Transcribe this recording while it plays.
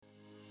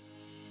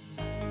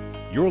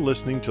You're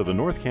listening to the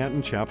North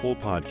Canton Chapel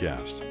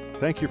podcast.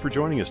 Thank you for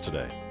joining us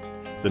today.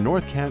 The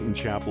North Canton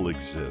Chapel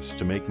exists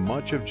to make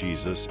much of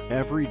Jesus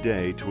every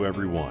day to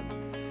everyone.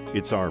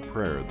 It's our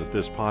prayer that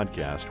this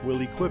podcast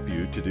will equip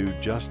you to do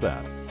just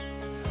that.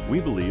 We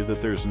believe that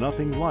there's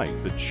nothing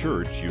like the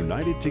church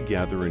united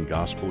together in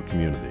gospel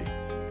community.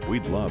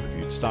 We'd love if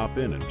you'd stop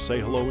in and say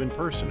hello in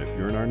person if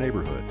you're in our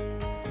neighborhood.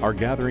 Our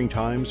gathering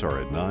times are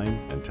at 9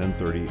 and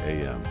 10:30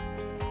 a.m.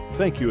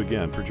 Thank you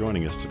again for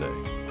joining us today.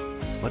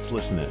 Let's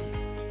listen in.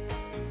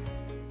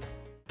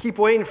 Keep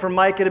waiting for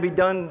Micah to be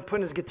done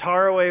putting his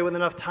guitar away with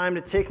enough time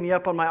to take me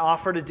up on my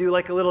offer to do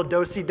like a little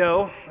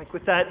do-si-do, like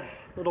with that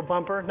little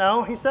bumper.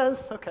 No, he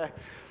says? Okay.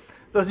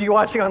 Those of you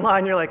watching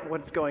online, you're like,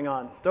 what's going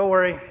on? Don't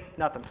worry,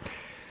 nothing.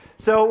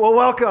 So, well,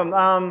 welcome.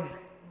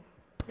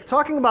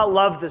 Talking about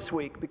love this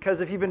week,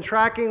 because if you've been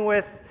tracking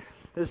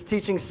with this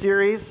teaching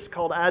series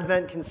called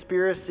Advent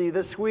Conspiracy,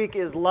 this week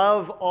is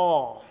Love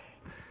All.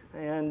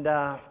 And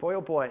boy,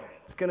 oh boy,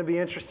 it's going to be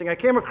interesting. I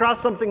came across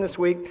something this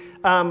week.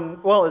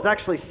 It's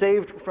actually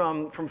saved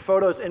from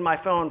photos in my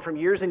phone from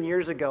years and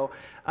years ago.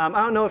 I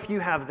don't know if you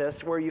have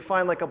this, where you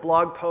find like a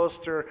blog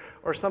post or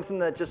something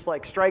that just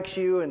like strikes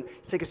you and you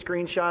take a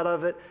screenshot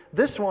of it.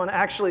 This one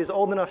actually is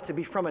old enough to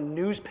be from a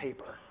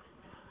newspaper.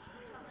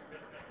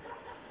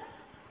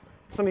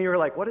 Some of you are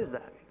like, what is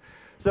that?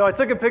 So I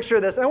took a picture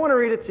of this. I want to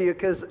read it to you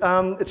because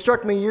it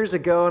struck me years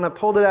ago, and I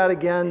pulled it out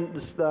again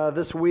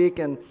this week,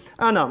 and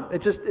I don't know,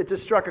 it just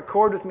struck a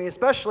chord with me,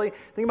 especially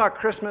think about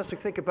Christmas. We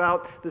think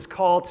about this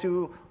call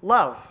to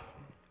love.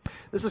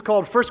 This is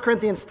called 1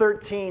 Corinthians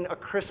 13, a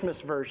Christmas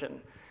version.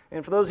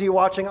 And for those of you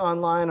watching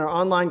online, our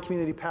online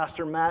community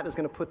pastor, Matt, is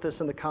going to put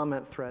this in the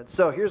comment thread.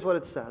 So here's what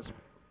it says.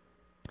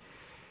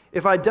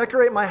 If I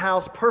decorate my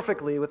house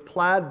perfectly with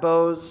plaid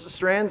bows,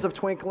 strands of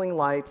twinkling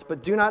lights,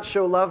 but do not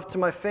show love to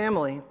my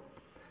family,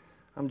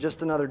 I'm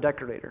just another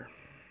decorator.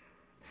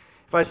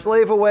 If I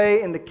slave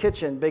away in the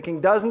kitchen,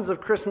 baking dozens of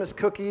Christmas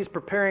cookies,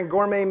 preparing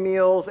gourmet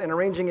meals, and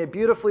arranging a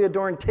beautifully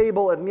adorned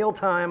table at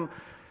mealtime,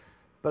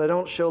 but I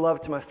don't show love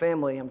to my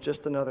family, I'm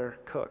just another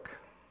cook.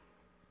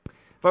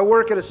 If I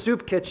work at a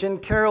soup kitchen,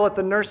 carol at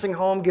the nursing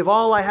home, give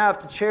all I have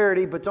to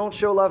charity, but don't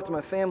show love to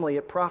my family,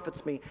 it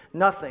profits me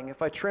nothing.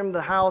 If I trim the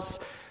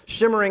house,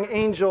 shimmering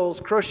angels,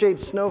 crocheted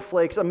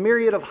snowflakes, a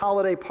myriad of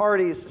holiday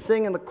parties,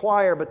 sing in the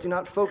choir, but do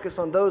not focus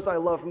on those I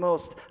love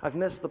most, I've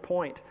missed the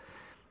point.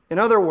 In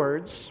other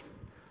words,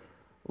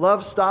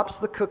 love stops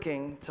the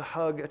cooking to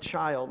hug a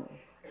child.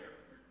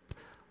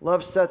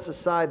 Love sets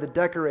aside the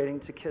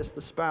decorating to kiss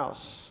the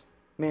spouse.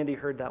 Mandy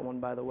heard that one,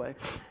 by the way,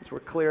 so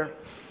we're clear.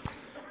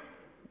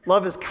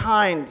 Love is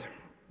kind,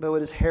 though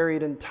it is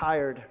harried and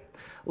tired.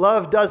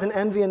 Love doesn't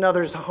envy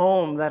another's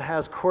home that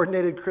has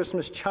coordinated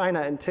Christmas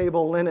china and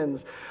table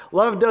linens.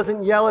 Love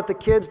doesn't yell at the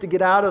kids to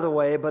get out of the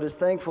way, but is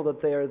thankful that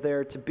they are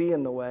there to be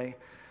in the way.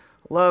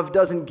 Love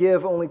doesn't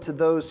give only to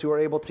those who are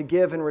able to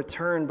give in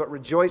return, but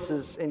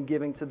rejoices in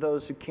giving to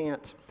those who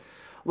can't.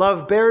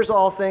 Love bears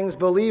all things,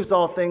 believes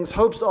all things,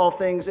 hopes all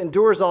things,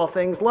 endures all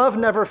things. Love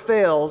never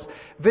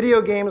fails.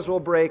 Video games will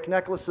break,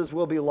 necklaces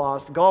will be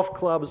lost, golf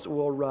clubs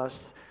will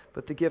rust,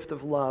 but the gift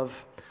of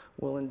love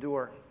will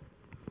endure.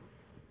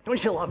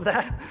 Don't you love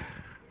that?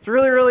 It's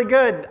really, really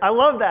good. I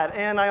love that,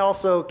 and I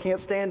also can't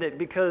stand it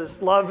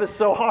because love is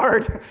so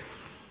hard.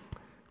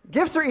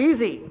 Gifts are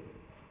easy,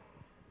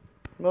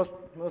 most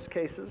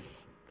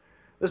cases.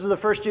 This is the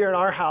first year in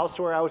our house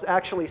where I was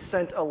actually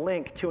sent a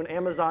link to an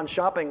Amazon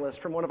shopping list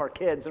from one of our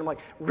kids, and I'm like,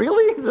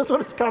 really? Is this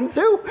what it's come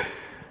to?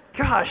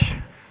 Gosh,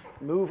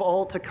 move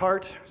all to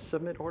cart,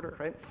 submit order,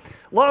 right?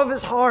 Love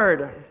is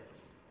hard.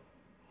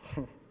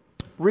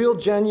 Real,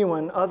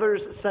 genuine,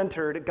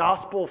 others-centered,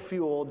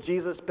 gospel-fueled,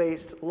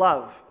 Jesus-based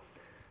love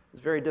is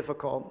very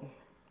difficult.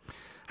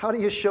 How do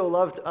you show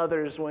love to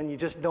others when you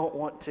just don't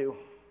want to?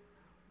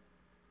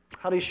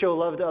 How do you show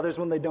love to others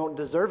when they don't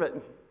deserve it?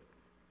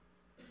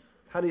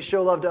 How do you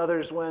show love to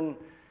others when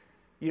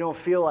you don't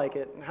feel like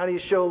it? How do you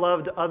show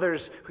love to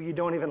others who you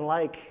don't even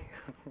like?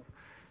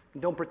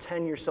 Don't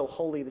pretend you're so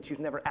holy that you've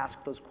never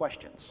asked those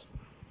questions.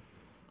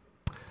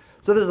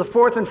 So this is the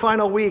fourth and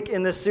final week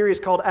in this series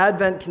called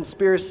Advent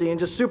Conspiracy. And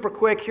just super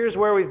quick, here's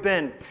where we've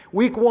been.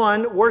 Week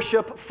 1,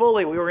 worship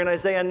fully. We were in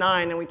Isaiah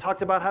 9, and we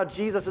talked about how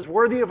Jesus is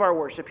worthy of our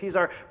worship. He's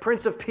our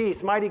Prince of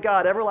Peace, mighty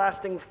God,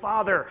 everlasting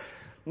Father,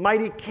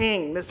 mighty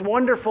King, this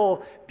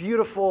wonderful,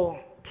 beautiful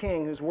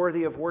King who's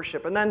worthy of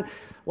worship. And then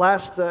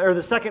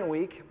the second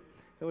week,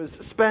 it was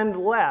spend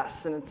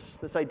less. And it's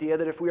this idea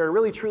that if we are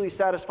really, truly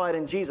satisfied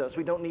in Jesus,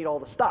 we don't need all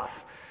the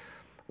stuff.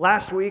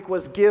 Last week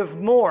was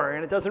give more,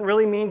 and it doesn't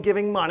really mean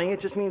giving money. It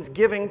just means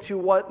giving to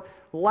what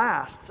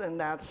lasts, and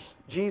that's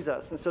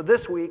Jesus. And so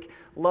this week,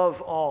 love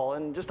all.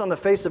 And just on the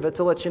face of it,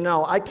 to let you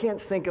know, I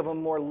can't think of a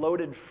more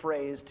loaded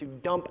phrase to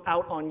dump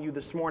out on you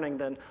this morning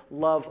than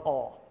love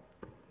all.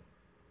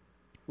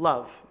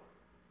 Love.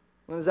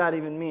 What does that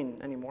even mean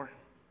anymore?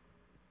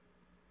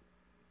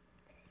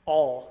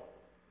 All.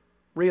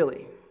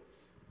 Really.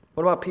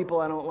 What about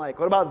people I don't like?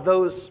 What about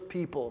those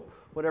people?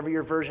 Whatever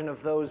your version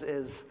of those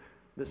is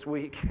this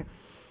week.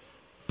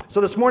 So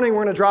this morning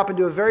we're going to drop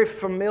into a very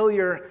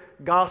familiar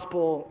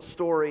gospel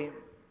story.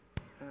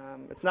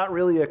 It's not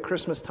really a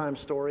Christmas time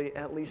story,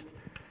 at least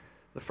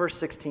the first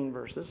 16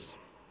 verses.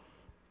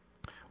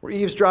 We're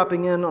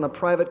eavesdropping in on a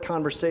private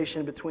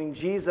conversation between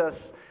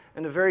Jesus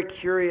and a very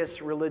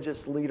curious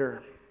religious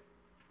leader.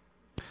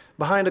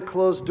 Behind a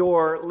closed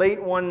door,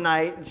 late one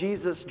night,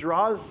 Jesus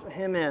draws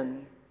him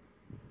in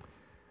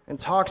and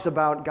talks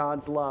about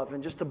God's love.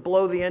 And just to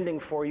blow the ending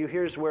for you,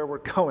 here's where we're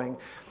going.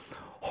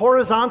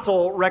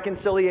 Horizontal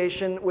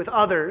reconciliation with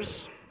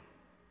others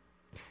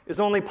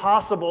is only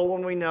possible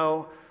when we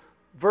know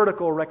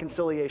vertical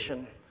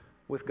reconciliation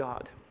with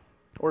God.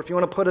 Or if you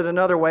want to put it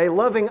another way,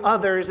 loving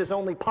others is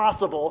only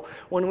possible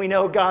when we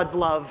know God's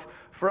love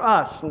for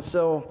us. And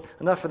so,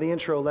 enough of the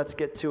intro, let's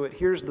get to it.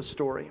 Here's the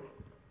story.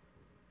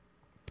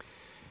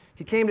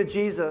 He came to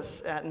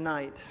Jesus at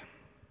night.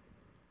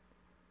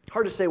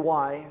 Hard to say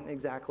why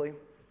exactly.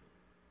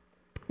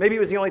 Maybe it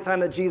was the only time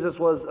that Jesus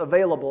was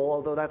available,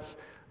 although that's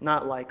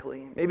not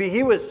likely. Maybe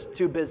he was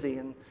too busy,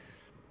 and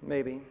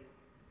maybe.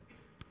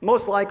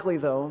 Most likely,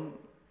 though,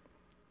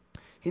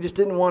 he just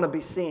didn't want to be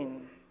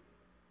seen.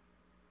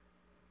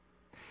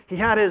 He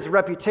had his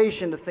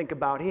reputation to think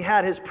about. He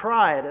had his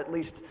pride, at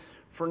least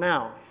for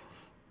now.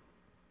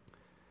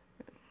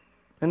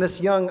 And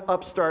this young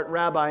upstart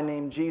rabbi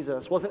named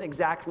Jesus wasn't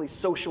exactly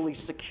socially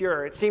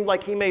secure. It seemed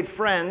like he made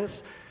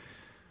friends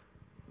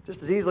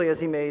just as easily as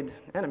he made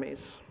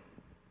enemies.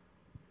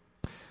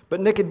 But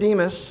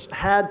Nicodemus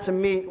had to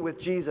meet with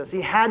Jesus. He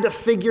had to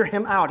figure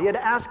him out. He had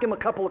to ask him a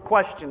couple of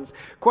questions.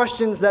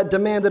 Questions that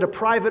demanded a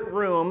private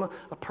room,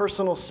 a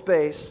personal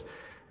space,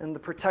 and the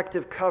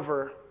protective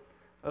cover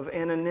of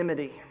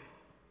anonymity.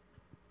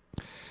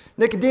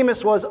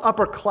 Nicodemus was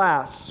upper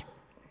class.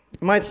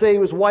 You might say he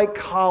was white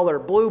collar,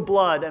 blue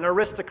blood, an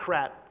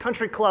aristocrat,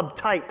 country club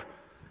type.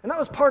 And that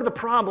was part of the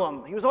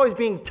problem. He was always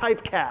being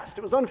typecast.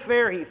 It was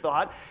unfair, he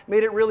thought.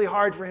 Made it really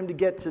hard for him to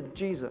get to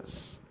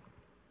Jesus.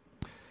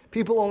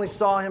 People only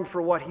saw him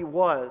for what he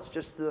was,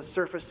 just the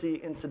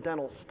surfacey,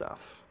 incidental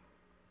stuff.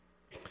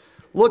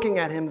 Looking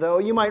at him, though,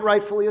 you might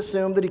rightfully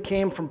assume that he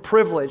came from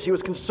privilege. He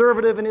was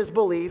conservative in his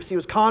beliefs. He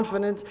was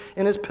confident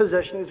in his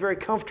position. He was very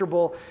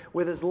comfortable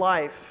with his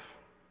life.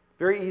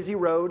 Very easy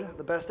road,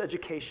 the best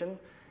education,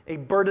 a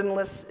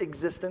burdenless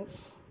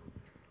existence,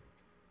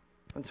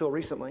 until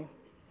recently.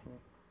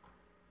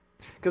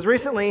 Because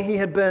recently he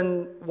had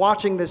been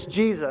watching this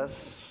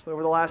Jesus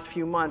over the last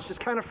few months,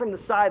 just kind of from the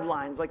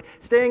sidelines, like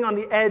staying on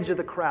the edge of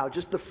the crowd,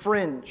 just the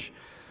fringe.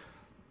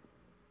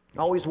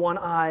 Always one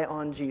eye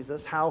on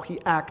Jesus, how he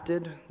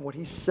acted, what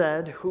he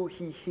said, who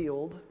he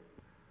healed.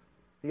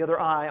 The other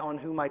eye on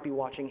who might be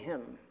watching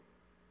him.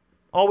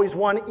 Always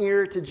one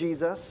ear to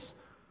Jesus,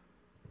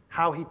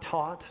 how he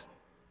taught,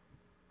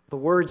 the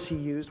words he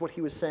used, what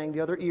he was saying.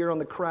 The other ear on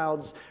the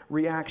crowd's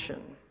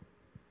reaction.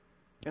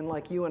 And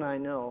like you and I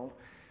know,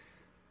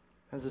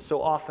 as is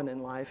so often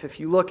in life, if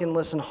you look and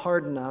listen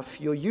hard enough,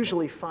 you'll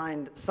usually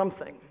find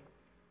something,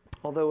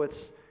 although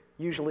it's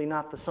usually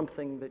not the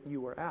something that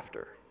you were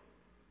after.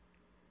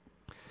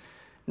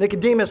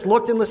 Nicodemus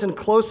looked and listened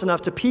close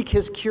enough to pique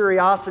his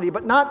curiosity,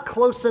 but not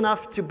close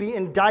enough to be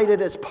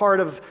indicted as part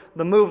of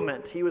the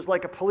movement. He was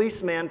like a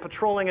policeman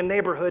patrolling a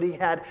neighborhood he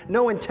had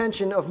no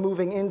intention of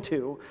moving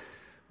into.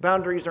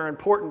 Boundaries are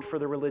important for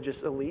the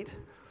religious elite.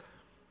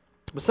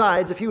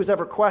 Besides, if he was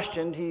ever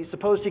questioned, he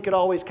supposed he could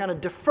always kind of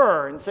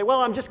defer and say,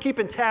 well, I'm just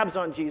keeping tabs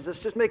on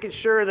Jesus, just making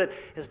sure that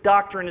his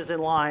doctrine is in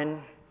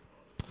line.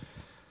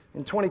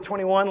 In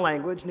 2021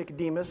 language,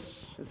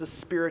 Nicodemus is a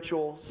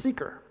spiritual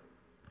seeker,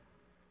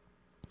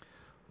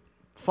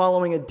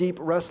 following a deep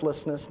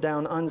restlessness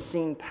down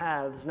unseen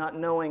paths, not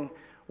knowing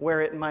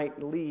where it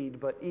might lead,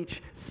 but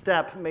each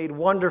step made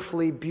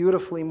wonderfully,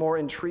 beautifully more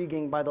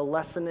intriguing by the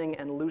lessening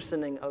and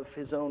loosening of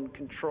his own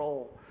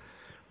control.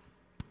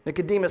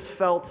 Nicodemus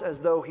felt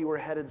as though he were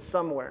headed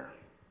somewhere.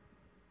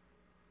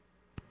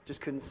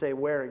 Just couldn't say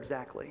where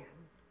exactly.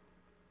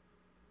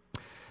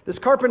 This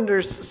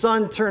carpenter's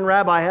son turned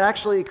rabbi had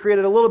actually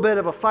created a little bit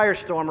of a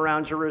firestorm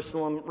around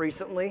Jerusalem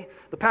recently.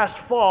 The past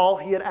fall,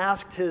 he had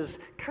asked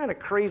his kind of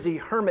crazy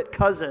hermit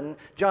cousin,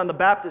 John the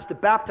Baptist, to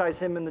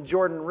baptize him in the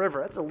Jordan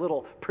River. That's a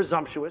little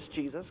presumptuous,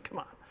 Jesus, come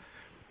on.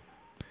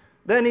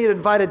 Then he had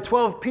invited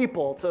 12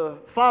 people to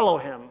follow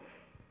him.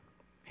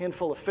 A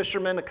handful of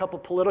fishermen, a couple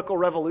political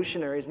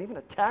revolutionaries, and even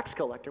a tax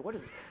collector. What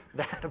is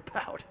that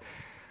about?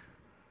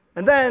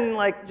 And then,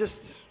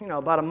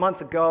 about a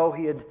month ago,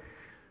 he had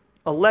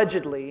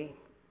allegedly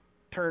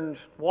turned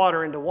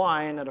water into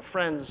wine at a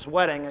friend's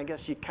wedding. I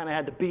guess you kind of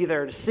had to be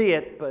there to see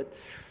it, but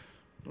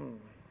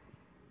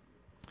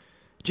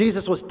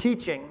Jesus was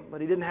teaching, but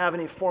he didn't have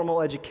any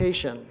formal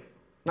education,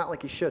 not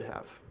like he should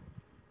have.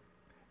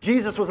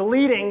 Jesus was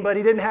leading, but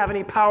he didn't have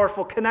any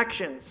powerful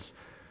connections.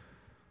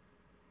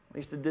 At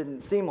least it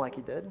didn't seem like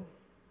he did.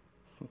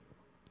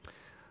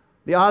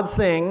 The odd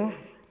thing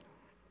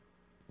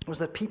was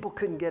that people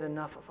couldn't get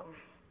enough of him.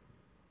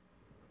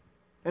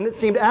 And it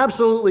seemed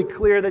absolutely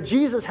clear that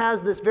Jesus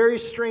has this very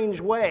strange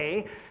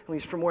way, at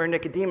least from where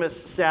Nicodemus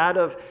sat,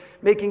 of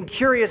making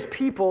curious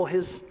people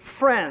his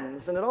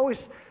friends. And it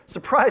always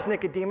surprised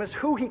Nicodemus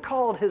who he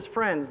called his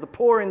friends, the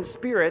poor in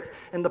spirit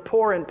and the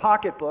poor in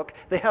pocketbook.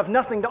 They have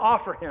nothing to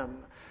offer him.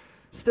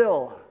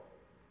 Still,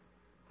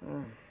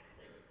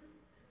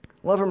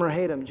 love him or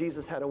hate him,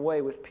 Jesus had a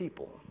way with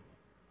people.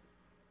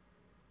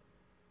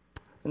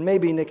 And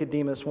maybe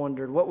Nicodemus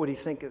wondered, what would he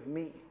think of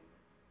me?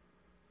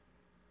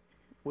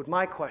 Would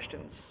my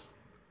questions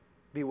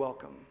be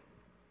welcome?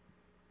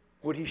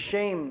 Would he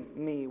shame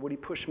me? Would he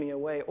push me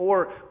away?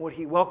 Or would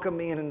he welcome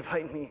me and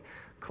invite me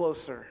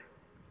closer?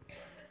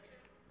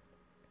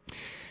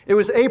 It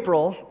was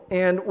April,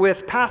 and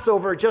with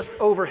Passover just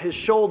over his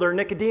shoulder,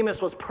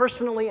 Nicodemus was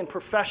personally and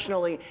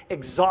professionally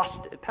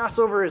exhausted.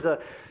 Passover is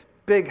a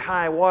big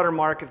high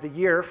watermark of the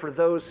year for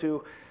those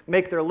who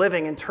make their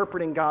living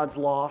interpreting God's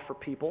law for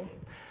people.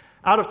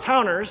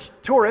 Out-of-towners,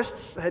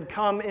 tourists, had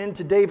come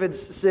into David's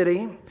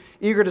city,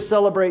 eager to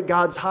celebrate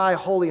God's high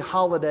holy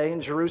holiday in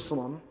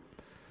Jerusalem.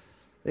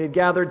 They had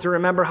gathered to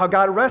remember how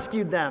God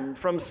rescued them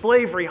from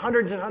slavery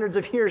hundreds and hundreds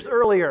of years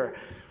earlier.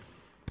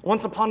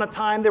 Once upon a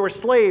time, they were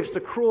slaves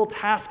to cruel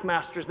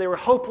taskmasters. They were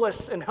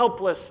hopeless and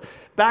helpless,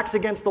 backs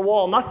against the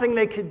wall, nothing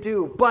they could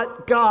do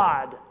but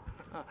God.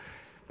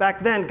 Back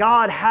then,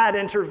 God had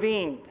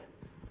intervened.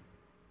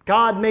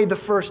 God made the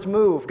first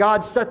move.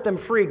 God set them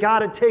free.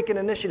 God had taken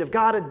initiative.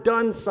 God had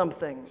done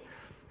something.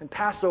 And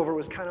Passover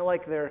was kind of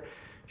like their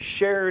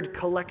shared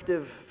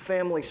collective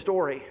family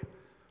story.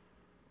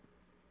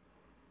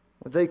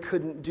 What they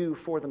couldn't do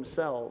for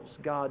themselves,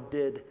 God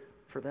did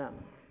for them.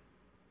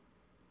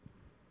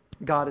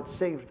 God had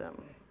saved them.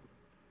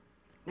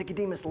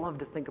 Nicodemus loved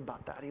to think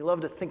about that. He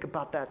loved to think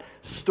about that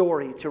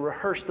story, to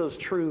rehearse those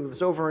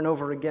truths over and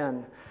over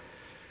again.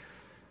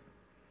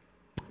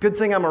 Good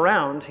thing I'm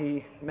around,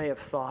 he may have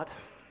thought,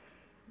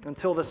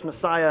 until this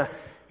Messiah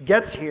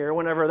gets here,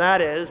 whenever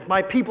that is.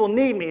 My people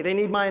need me. They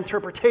need my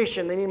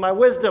interpretation. They need my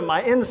wisdom,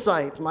 my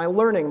insight, my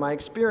learning, my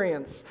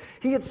experience.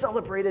 He had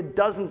celebrated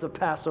dozens of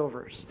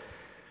Passovers.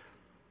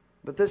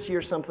 But this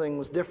year something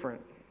was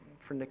different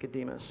for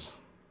Nicodemus.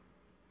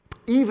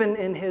 Even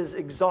in his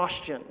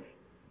exhaustion,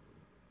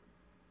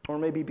 or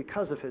maybe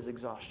because of his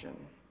exhaustion,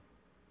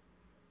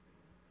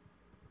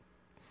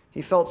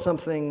 he felt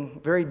something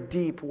very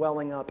deep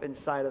welling up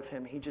inside of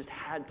him. He just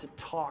had to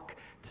talk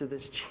to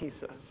this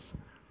Jesus.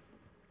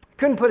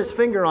 Couldn't put his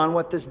finger on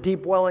what this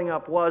deep welling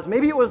up was.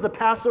 Maybe it was the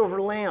Passover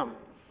lamb.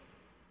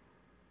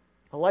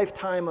 A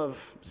lifetime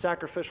of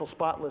sacrificial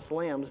spotless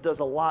lambs does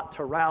a lot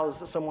to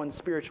rouse someone's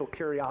spiritual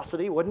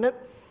curiosity, wouldn't it?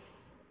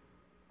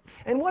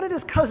 And what did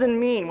his cousin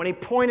mean when he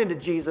pointed to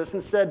Jesus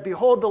and said,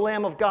 "Behold the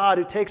Lamb of God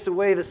who takes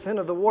away the sin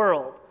of the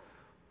world"?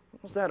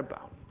 What was that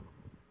about?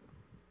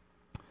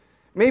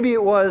 Maybe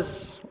it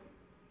was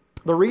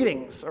the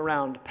readings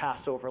around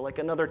Passover, like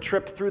another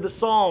trip through the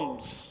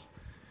Psalms.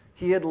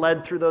 He had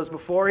led through those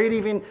before. He'd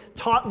even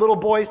taught little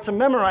boys to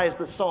memorize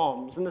the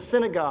Psalms in the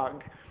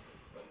synagogue,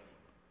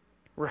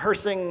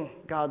 rehearsing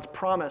God's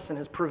promise and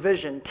his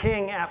provision.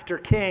 King after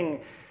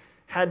king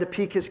had to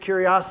pique his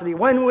curiosity.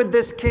 When would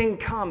this king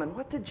come? And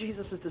what did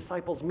Jesus'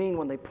 disciples mean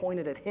when they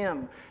pointed at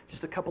him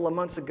just a couple of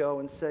months ago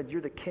and said, "You're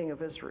the king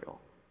of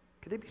Israel"?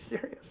 Could they be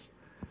serious?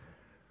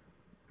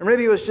 Or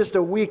maybe it was just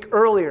a week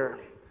earlier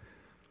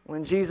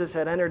when Jesus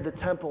had entered the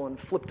temple and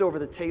flipped over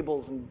the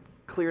tables and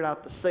cleared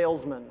out the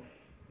salesmen.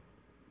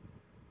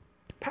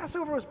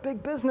 Passover was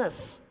big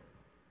business.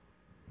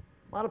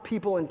 A lot of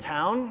people in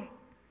town,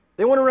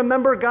 they want to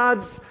remember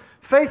God's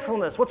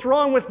faithfulness. What's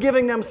wrong with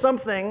giving them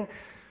something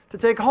to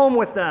take home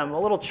with them? A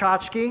little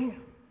tchotchke?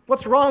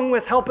 What's wrong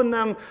with helping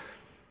them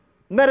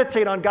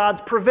meditate on God's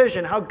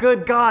provision, how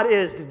good God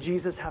is? Did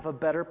Jesus have a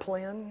better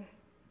plan?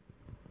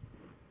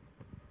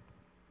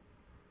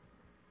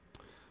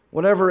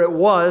 Whatever it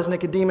was,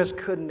 Nicodemus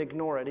couldn't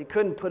ignore it. He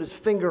couldn't put his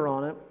finger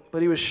on it,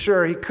 but he was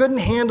sure he couldn't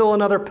handle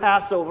another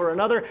Passover,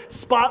 another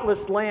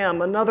spotless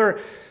lamb, another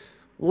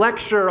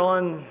lecture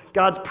on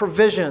God's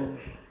provision,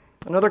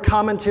 another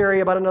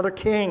commentary about another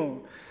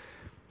king.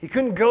 He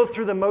couldn't go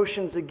through the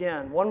motions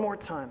again, one more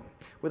time,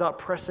 without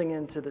pressing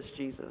into this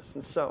Jesus.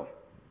 And so,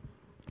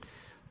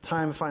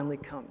 time finally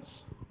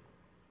comes.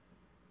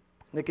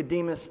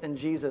 Nicodemus and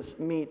Jesus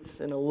meet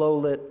in a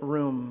low-lit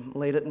room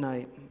late at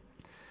night,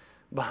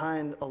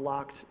 behind a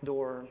locked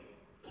door.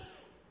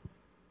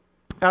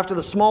 After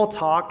the small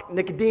talk,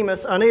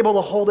 Nicodemus, unable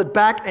to hold it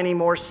back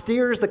anymore,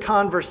 steers the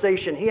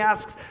conversation. He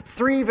asks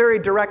 3 very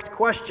direct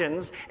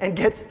questions and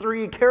gets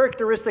 3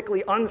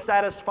 characteristically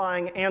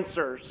unsatisfying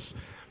answers.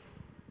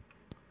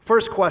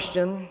 First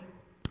question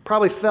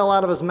probably fell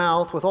out of his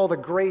mouth with all the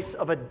grace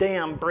of a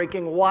dam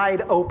breaking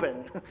wide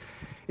open.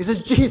 He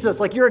says, "Jesus,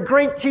 you're a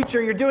great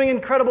teacher. You're doing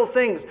incredible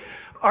things.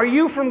 Are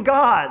you from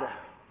God?"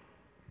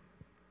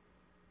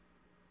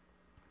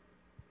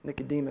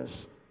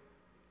 Nicodemus,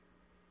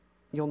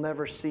 you'll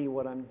never see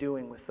what I'm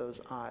doing with those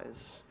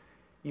eyes.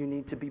 You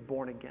need to be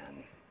born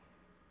again.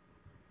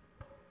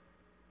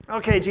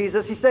 Okay,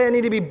 Jesus, you say I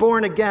need to be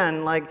born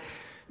again.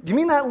 Do you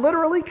mean that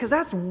literally? Because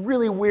that's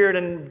really weird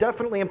and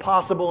definitely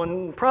impossible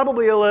and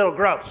probably a little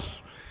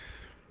gross.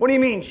 What do you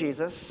mean,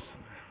 Jesus?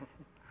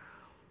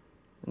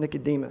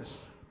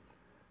 Nicodemus,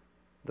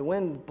 the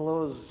wind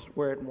blows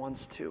where it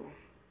wants to.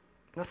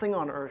 Nothing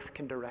on earth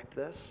can direct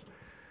this.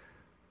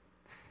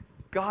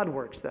 God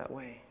works that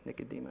way,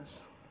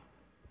 Nicodemus.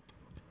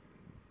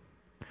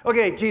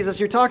 Okay, Jesus,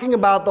 you're talking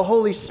about the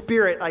Holy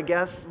Spirit, I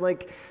guess.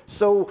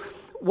 So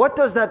what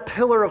does that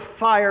pillar of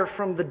fire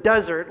from the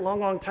desert,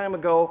 long time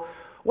ago,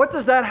 what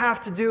does that have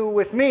to do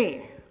with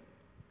me?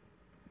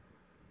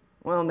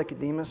 Well,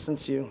 Nicodemus,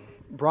 since you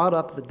brought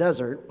up the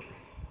desert,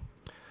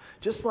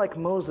 just like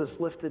Moses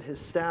lifted his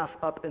staff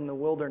up in the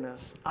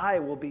wilderness, I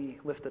will be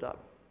lifted up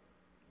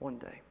one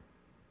day.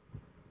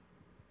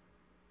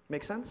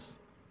 Make sense?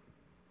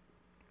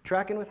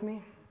 Tracking with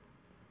me?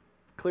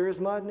 Clear as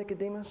mud,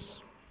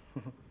 Nicodemus?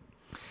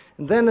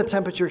 And then the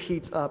temperature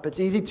heats up. It's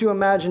easy to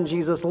imagine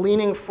Jesus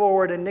leaning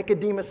forward and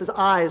Nicodemus'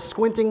 eyes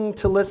squinting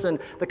to listen.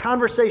 The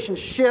conversation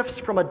shifts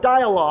from a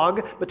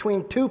dialogue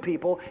between two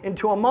people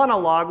into a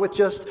monologue with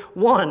just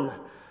one.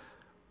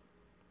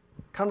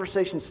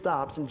 Conversation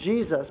stops, and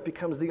Jesus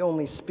becomes the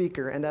only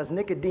speaker. And as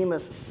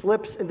Nicodemus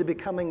slips into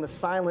becoming the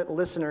silent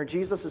listener,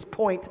 Jesus'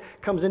 point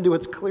comes into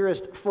its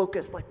clearest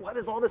focus. Like, what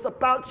is all this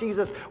about,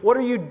 Jesus? What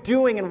are you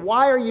doing, and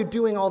why are you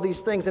doing all these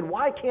things? And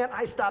why can't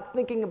I stop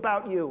thinking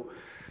about you?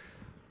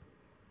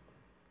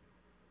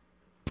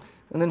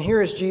 And then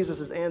here is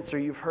Jesus' answer.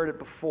 You've heard it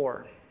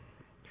before.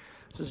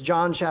 This is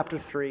John chapter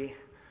 3,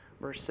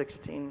 verse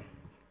 16.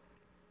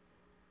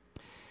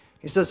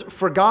 He says,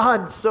 "For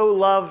God so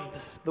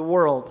loved the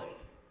world,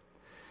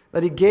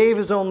 that he gave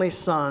his only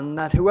Son,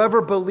 that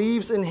whoever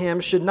believes in him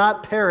should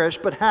not perish,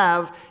 but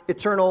have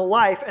eternal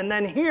life." And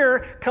then here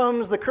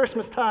comes the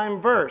Christmas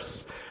time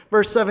verse.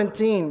 Verse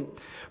 17.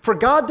 "For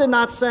God did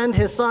not send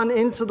his Son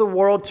into the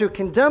world to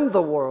condemn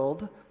the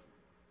world,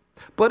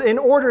 but in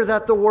order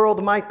that the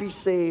world might be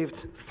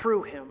saved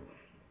through him."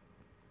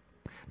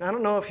 Now, I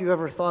don't know if you've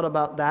ever thought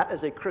about that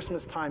as a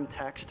Christmas time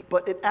text,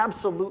 but it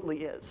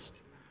absolutely is.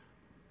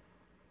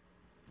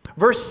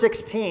 Verse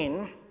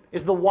 16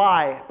 is the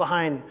why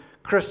behind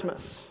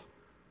Christmas.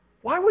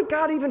 Why would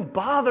God even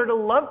bother to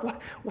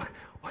love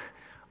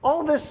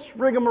all this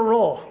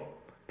rigmarole?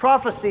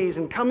 Prophecies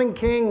and coming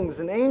kings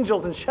and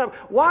angels and shepherds.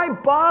 Why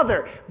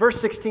bother? Verse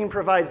 16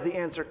 provides the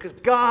answer, because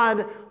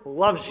God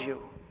loves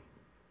you.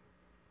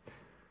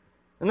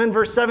 And then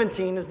verse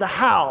 17 is the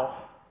how.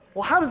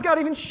 Well, how does God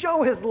even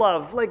show his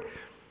love?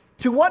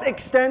 To what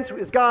extent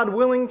is God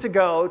willing to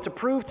go to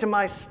prove to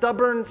my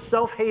stubborn,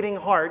 self-hating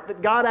heart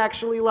that God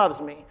actually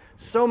loves me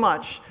so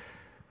much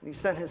that he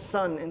sent his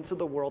Son into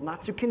the world,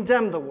 not to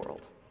condemn the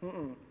world,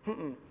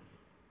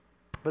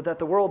 but that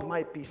the world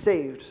might be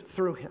saved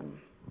through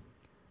him.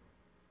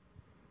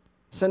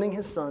 Sending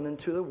his Son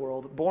into the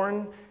world,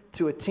 born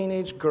to a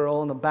teenage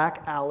girl in the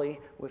back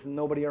alley with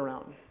nobody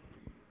around.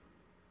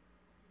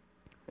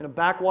 In a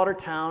backwater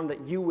town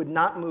that you would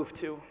not move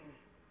to,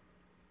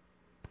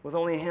 with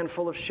only a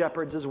handful of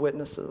shepherds as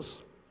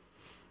witnesses.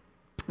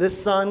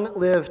 This Son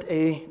lived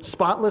a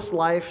spotless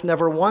life,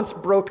 never once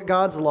broke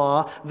God's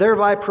law,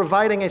 thereby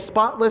providing a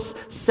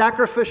spotless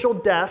sacrificial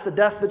death, a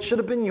death that should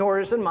have been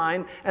yours and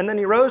mine, and then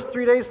he rose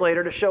 3 days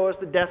later to show us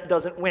that death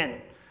doesn't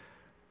win.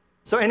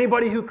 So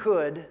anybody who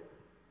could,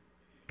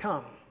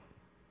 come.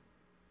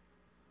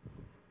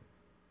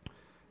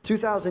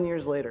 2,000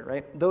 years later,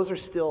 right? Those are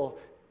still,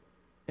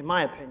 in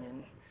my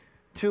opinion,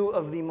 two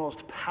of the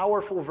most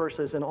powerful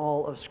verses in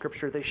all of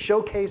Scripture. They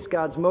showcase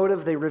God's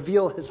motive, they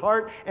reveal his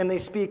heart, and they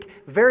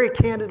speak very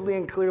candidly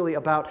and clearly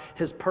about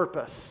his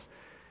purpose,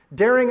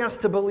 daring us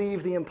to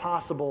believe the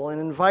impossible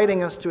and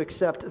inviting us to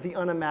accept the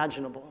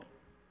unimaginable.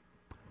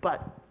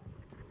 But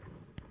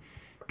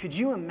could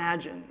you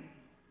imagine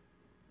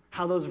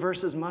how those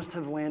verses must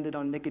have landed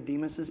on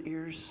Nicodemus'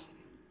 ears?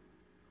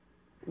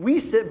 We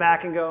sit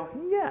back and go,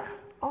 yeah,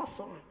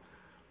 awesome.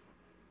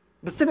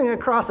 But sitting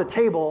across a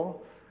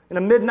table in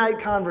a midnight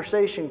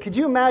conversation, could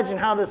you imagine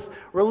how this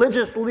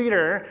religious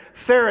leader,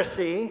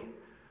 Pharisee,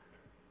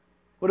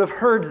 would have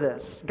heard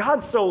this?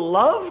 God so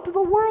loved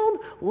the world?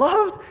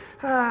 Loved?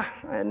 I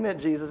admit,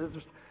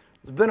 Jesus,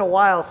 it's been a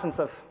while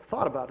since I've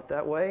thought about it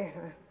that way.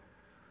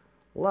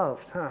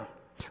 Loved, huh?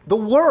 The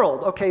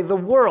world, okay, the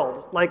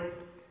world.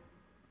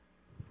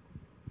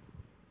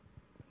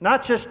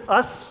 Not just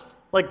us,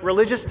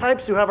 religious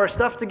types who have our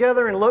stuff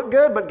together and look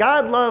good, but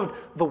God loved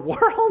the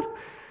world?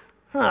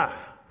 Huh.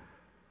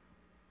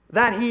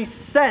 That he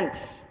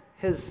sent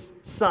his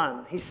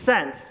Son. He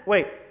sent.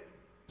 Wait,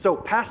 so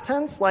past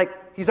tense?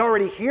 He's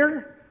already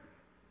here?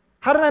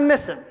 How did I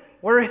miss him?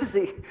 Where is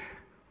he?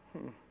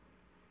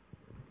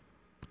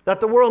 That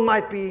the world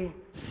might be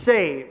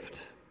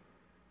saved.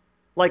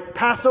 Like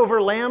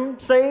Passover lamb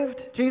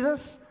saved,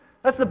 Jesus?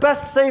 That's the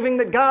best saving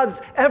that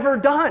God's ever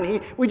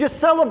done. We just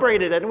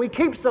celebrated it, and we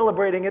keep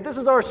celebrating it. This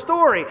is our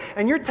story.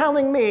 And you're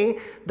telling me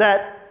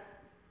that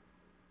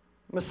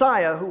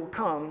Messiah who will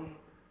come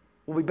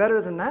will be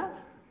better than that?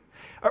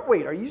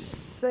 Wait, are you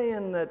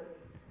saying that...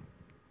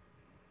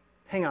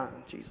 Hang on,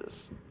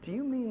 Jesus. Do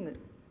you mean that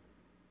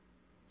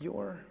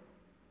your...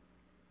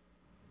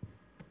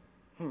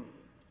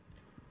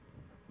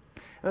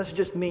 And this is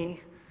just me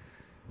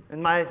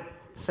and my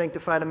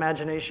sanctified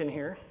imagination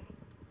here.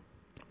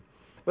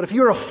 But if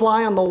you were a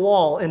fly on the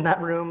wall in that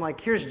room, like,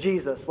 here's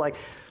Jesus, like,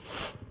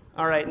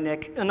 all right,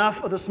 Nick,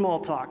 enough of the small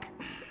talk.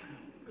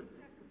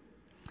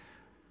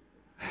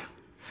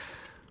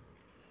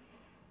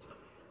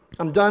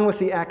 I'm done with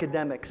the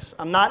academics.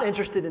 I'm not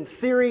interested in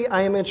theory.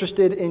 I am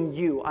interested in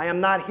you. I am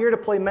not here to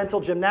play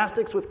mental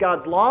gymnastics with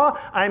God's law.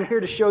 I am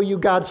here to show you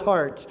God's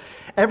heart.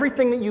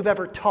 Everything that you've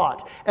ever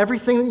taught,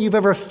 everything that you've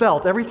ever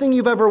felt, everything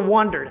you've ever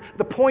wondered,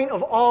 the point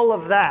of all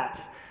of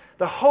that,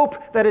 the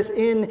hope that is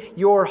in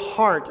your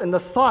heart and the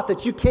thought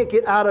that you can't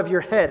get out of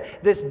your head,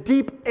 this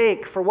deep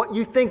ache for what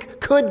you think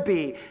could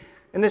be,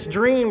 and this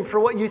dream for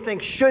what you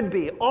think should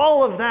be,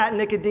 all of that,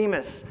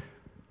 Nicodemus,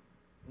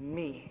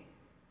 me.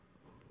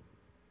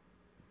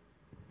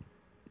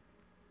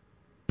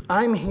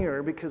 I'm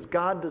here because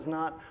God does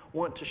not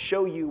want to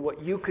show you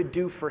what you could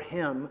do for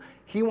him.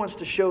 He wants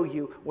to show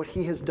you what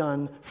he has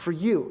done for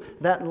you.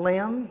 That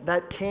lamb,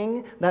 that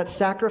king, that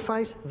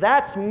sacrifice,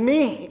 that's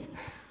me.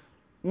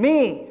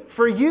 Me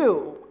for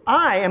you.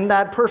 I am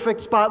that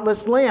perfect,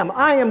 spotless lamb.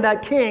 I am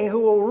that king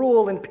who will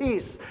rule in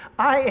peace.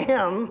 I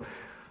am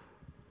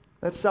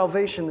that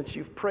salvation that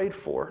you've prayed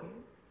for.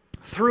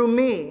 Through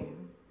me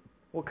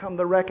will come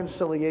the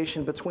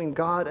reconciliation between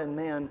God and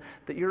man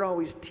that you're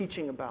always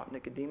teaching about,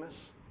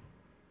 Nicodemus.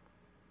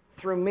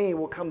 Through me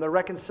will come the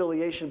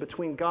reconciliation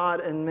between God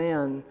and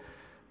man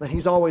that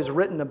he's always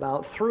written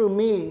about. Through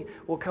me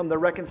will come the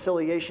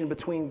reconciliation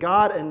between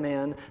God and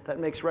man that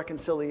makes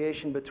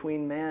reconciliation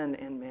between man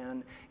and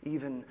man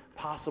even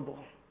possible.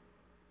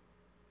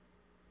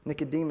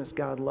 Nicodemus,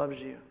 God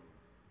loves you.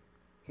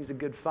 He's a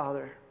good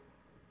father.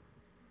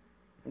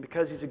 And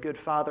because he's a good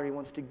father, he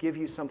wants to give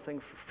you something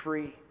for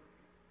free.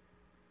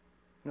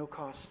 No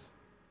cost,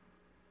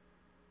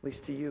 at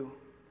least to you.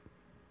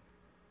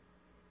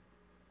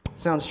 It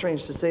sounds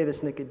strange to say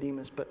this,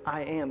 Nicodemus, but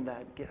I am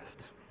that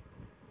gift.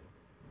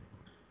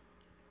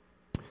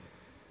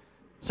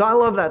 So I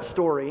love that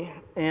story,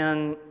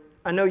 and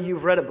I know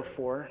you've read it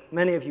before.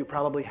 Many of you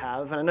probably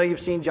have. And I know you've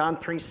seen John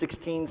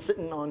 3:16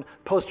 sitting on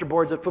poster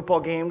boards at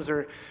football games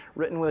or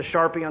written with a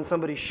Sharpie on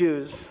somebody's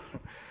shoes.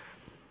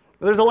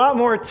 But there's a lot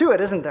more to it,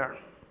 isn't there?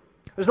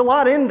 There's a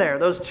lot in there.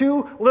 Those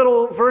two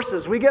little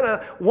verses, we get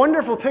a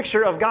wonderful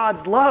picture of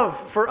God's love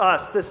for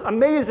us, this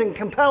amazing,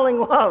 compelling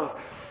love.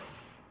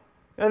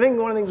 And I think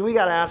one of the things we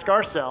got to ask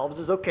ourselves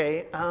is,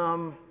 okay,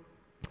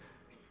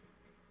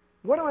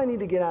 what do I need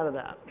to get out of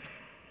that?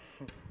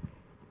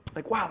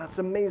 Like, wow, that's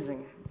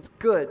amazing. It's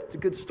good. It's a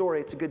good story.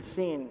 It's a good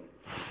scene.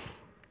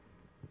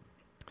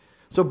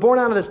 So born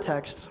out of this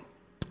text,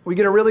 we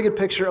get a really good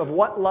picture of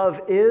what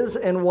love is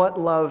and what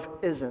love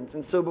isn't.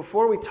 And so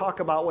before we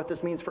talk about what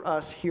this means for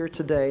us here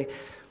today,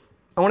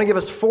 I want to give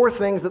us 4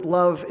 things that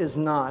love is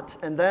not,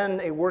 and then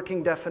a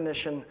working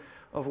definition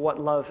of what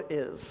love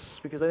is.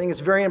 Because I think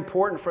it's very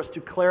important for us to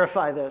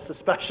clarify this,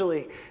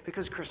 especially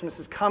because Christmas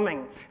is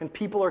coming and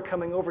people are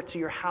coming over to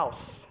your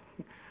house.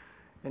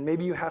 And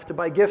maybe you have to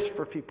buy gifts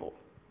for people.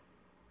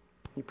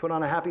 You put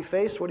on a happy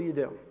face, what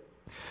do?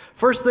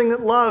 First thing that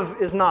love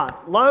is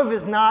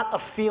not a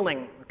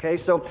feeling. Okay,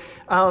 so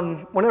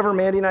whenever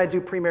Mandy and I do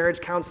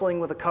pre-marriage counseling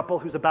with a couple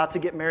who's about to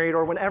get married,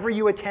 or whenever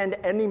you attend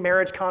any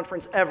marriage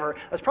conference ever,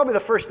 that's probably the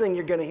first thing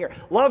you're going to hear.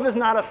 Love is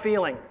not a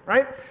feeling,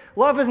 right?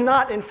 Love is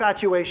not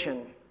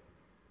infatuation.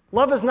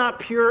 Love is not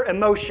pure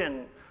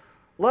emotion.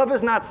 Love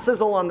is not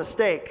sizzle on the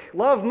steak.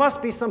 Love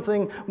must be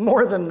something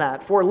more than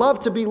that. For love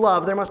to be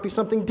love, there must be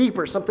something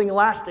deeper, something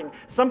lasting,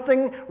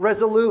 something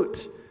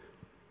resolute.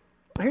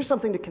 Here's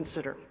something to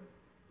consider.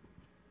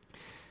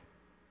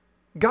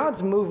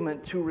 God's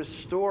movement to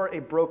restore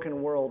a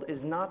broken world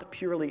is not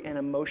purely an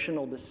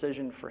emotional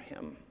decision for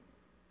him.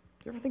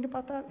 Do you ever think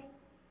about that?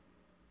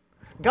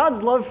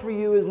 God's love for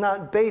you is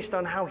not based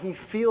on how he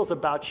feels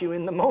about you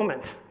in the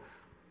moment.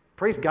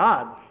 Praise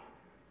God.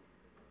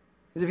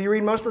 Because if you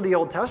read most of the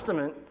Old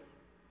Testament,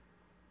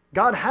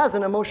 God has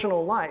an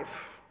emotional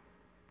life.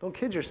 Don't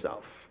kid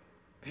yourself.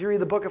 If you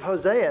read the book of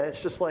Hosea,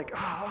 it's just like,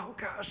 oh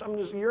gosh, I'm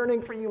just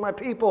yearning for you, my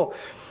people.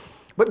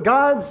 But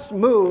God's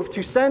move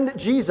to send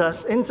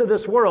Jesus into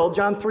this world,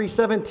 John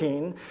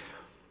 3:17,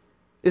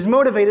 is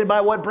motivated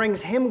by what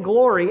brings him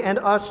glory and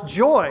us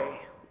joy.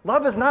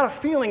 Love is not a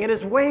feeling. It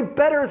is way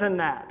better than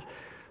that.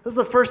 This is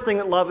the first thing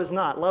that love is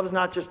not. Love is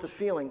not just a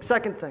feeling.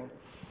 Second thing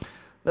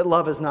that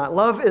love is not.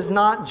 Love is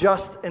not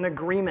just an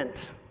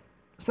agreement.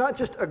 It's not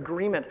just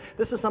agreement.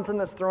 This is something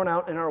that's thrown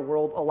out in our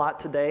world a lot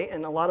today,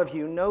 and a lot of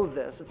you know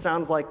this. It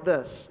sounds like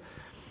this.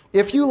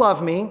 If you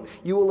love me,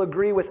 you will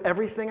agree with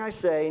everything I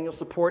say and you'll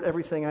support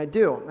everything I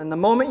do. And the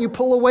moment you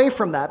pull away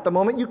from that, the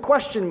moment you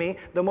question me,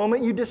 the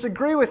moment you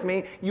disagree with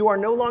me, you are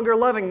no longer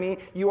loving me,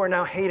 you are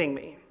now hating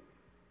me.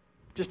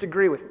 Just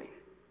agree with me.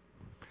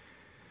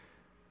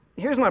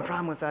 Here's my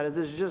problem with that is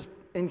it's just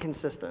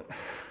inconsistent.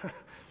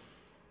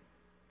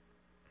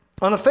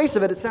 On the face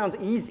of it, it sounds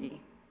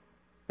easy.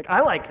 Like,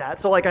 I like that.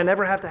 So like I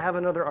never have to have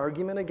another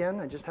argument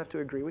again. I just have to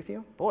agree with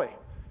you. Boy,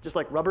 Just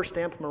like rubber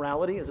stamp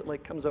morality as it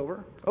like comes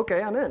over?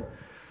 Okay, I'm in.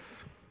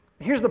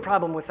 Here's the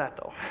problem with that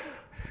though.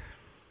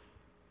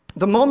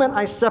 The moment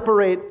I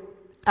separate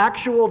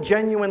actual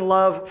genuine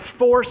love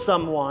for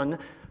someone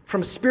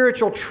from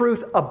spiritual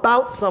truth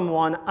about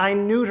someone, I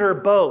neuter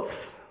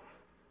both.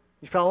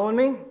 You following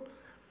me?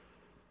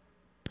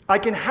 I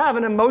can have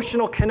an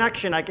emotional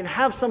connection. I can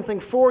have something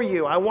for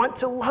you. I want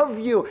to love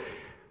you.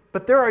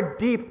 But there are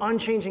deep,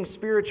 unchanging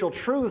spiritual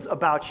truths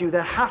about you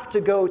that have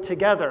to go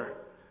together.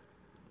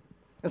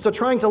 And so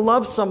trying to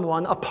love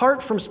someone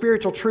apart from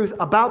spiritual truth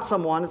about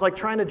someone is like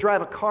trying to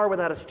drive a car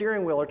without a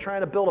steering wheel or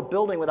trying to build a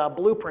building without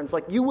blueprints.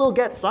 Like, you will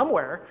get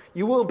somewhere.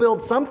 You will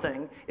build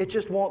something. It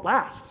just won't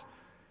last.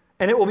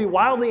 And it will be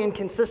wildly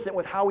inconsistent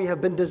with how we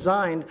have been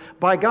designed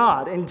by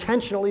God,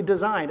 intentionally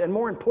designed. And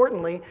more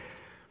importantly,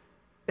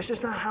 it's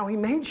just not how he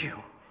made you.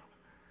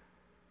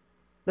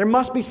 There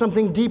must be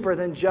something deeper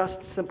than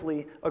just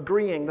simply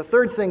agreeing. The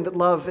third thing that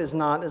love is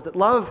not is that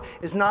love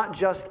is not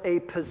just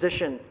a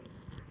position.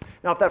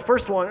 Now, if that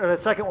first one or the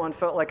second one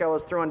felt like I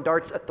was throwing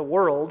darts at the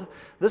world,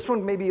 this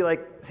one maybe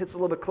like hits a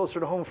little bit closer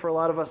to home for a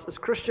lot of us as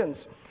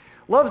Christians.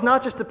 Love's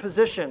not just a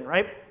position,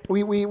 right?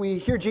 We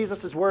hear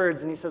Jesus'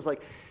 words and he says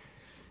like,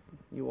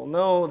 you will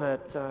know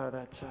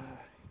that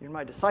you're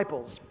my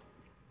disciples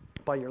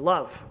by your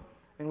love.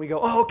 And we go,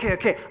 oh,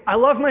 okay. I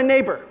love my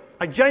neighbor.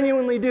 I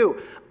genuinely do.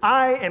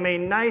 I am a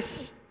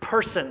nice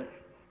person.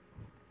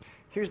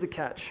 Here's the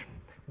catch.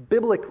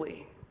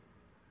 Biblically,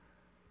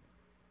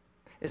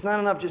 it's not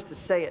enough just to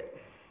say it.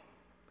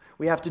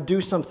 We have to do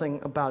something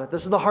about it.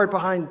 This is the heart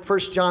behind 1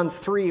 John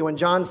 3 when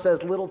John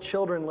says, little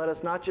children, let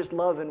us not just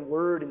love in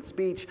word and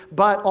speech,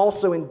 but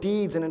also in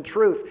deeds and in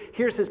truth.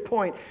 Here's his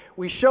point.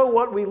 We show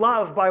what we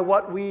love by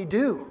what we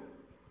do.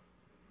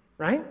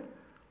 Right?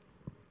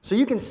 So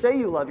you can say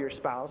you love your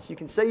spouse, you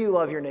can say you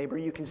love your neighbor,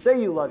 you can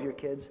say you love your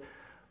kids,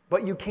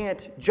 but you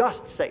can't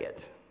just say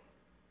it.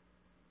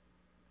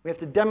 We have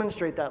to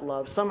demonstrate that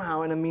love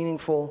somehow in a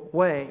meaningful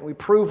way. We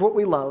prove what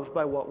we love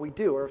by what we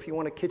do. Or if you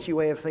want a kitschy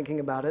way of thinking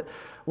about it,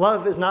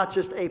 love is not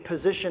just a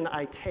position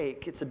I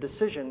take, it's a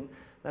decision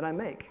that I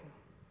make.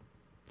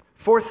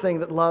 Fourth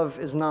thing that love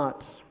is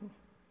not,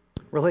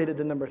 related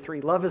to number 3,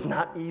 love is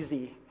not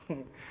easy.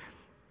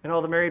 And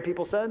all the married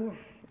people said,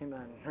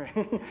 amen.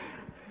 Right?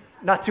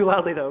 Not too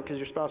loudly, though, because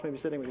your spouse may be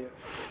sitting with you.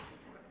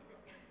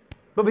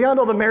 But beyond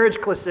all the marriage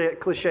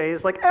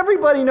cliches, like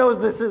everybody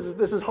knows this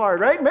is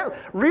hard, right?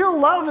 Real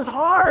love is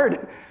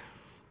hard.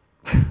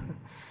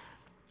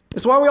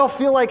 It's why we all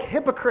feel like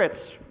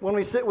hypocrites when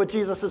we sit with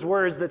Jesus'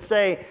 words that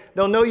say,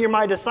 they'll know you're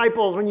my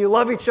disciples when you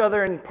love each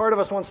other. And part of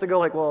us wants to go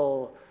like,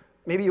 well,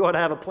 maybe you ought to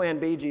have a plan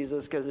B,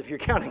 Jesus, because if you're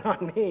counting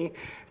on me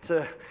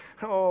to,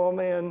 oh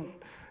man,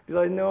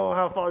 because I know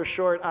how far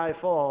short I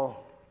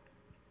fall.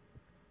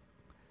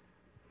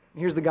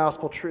 Here's the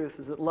gospel truth,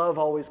 is that love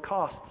always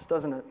costs,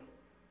 doesn't it?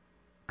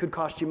 Could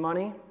cost you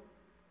money,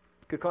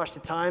 could cost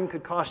you time,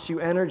 could cost you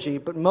energy,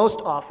 but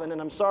most often, and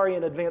I'm sorry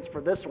in advance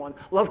for this one,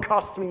 love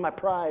costs me my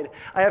pride.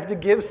 I have to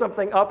give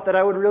something up that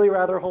I would really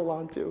rather hold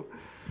on to.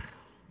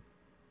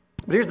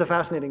 But here's the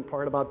fascinating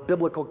part about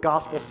biblical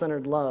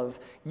gospel-centered love.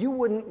 You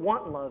wouldn't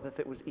want love if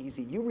it was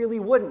easy. You really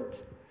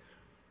wouldn't.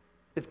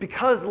 It's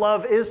because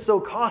love is so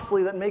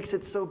costly that makes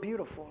it so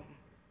beautiful.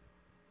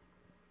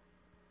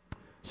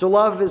 So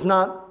love is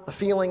not a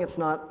feeling, it's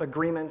not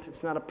agreement,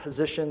 it's not a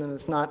position, and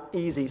it's not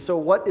easy. So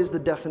what is the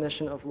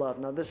definition of love?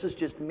 Now, this is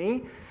just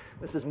me.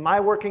 This is my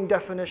working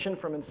definition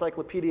from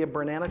Encyclopedia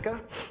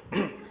Britannica.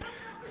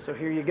 So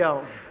here you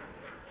go.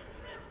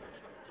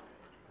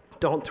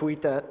 Don't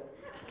tweet that.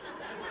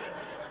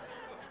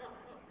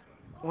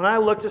 When I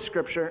look to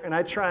Scripture and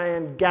I try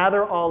and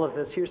gather all of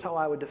this, here's how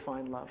I would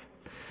define love.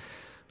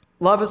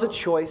 Love is a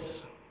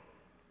choice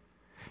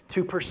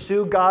to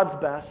pursue God's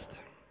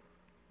best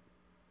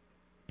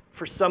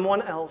for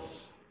someone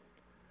else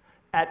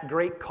at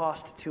great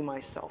cost to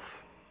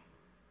myself.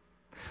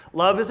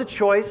 Love is a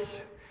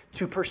choice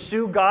to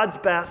pursue God's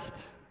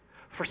best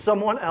for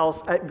someone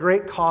else at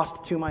great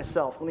cost to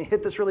myself. Let me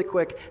hit this really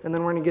quick, and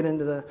then we're going to get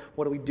into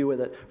what do we do with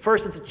it.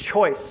 First, it's a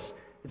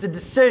choice. It's a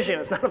decision.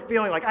 It's not a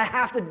feeling like I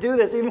have to do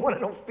this even when I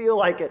don't feel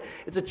like it.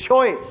 It's a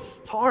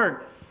choice. It's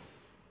hard.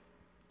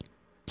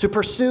 To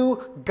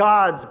pursue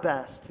God's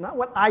best. Not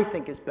what I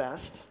think is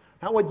best.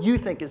 Not what you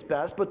think is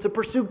best, but to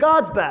pursue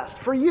God's best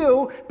for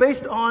you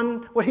based on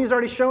what he's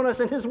already shown us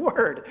in his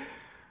word.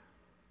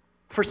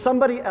 For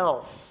somebody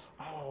else.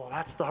 Oh,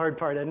 that's the hard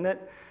part, isn't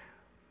it?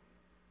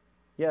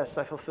 Yes,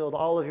 I fulfilled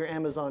all of your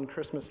Amazon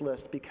Christmas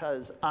list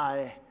because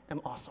I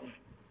am awesome.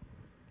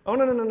 Oh,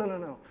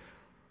 no.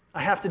 I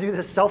have to do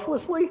this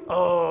selflessly?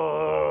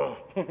 Oh.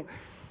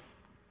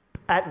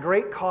 At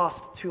great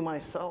cost to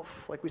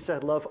myself. Like we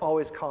said, love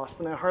always costs.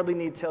 And I hardly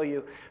need to tell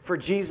you, for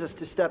Jesus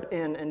to step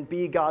in and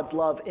be God's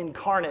love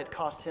incarnate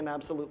cost him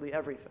absolutely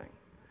everything.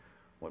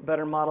 What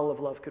better model of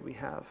love could we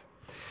have?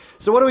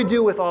 So what do we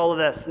do with all of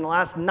this? In the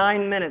last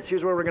 9 minutes,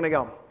 here's where we're going to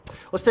go.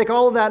 Let's take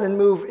all of that and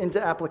move into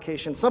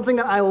application. Something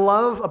that I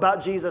love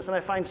about Jesus and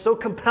I find so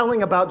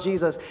compelling about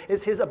Jesus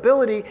is his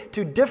ability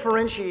to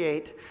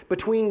differentiate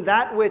between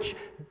that which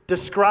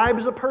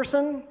describes a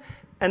person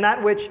and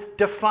that which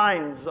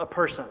defines a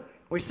person.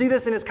 We see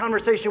this in his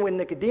conversation with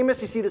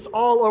Nicodemus. You see this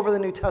all over the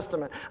New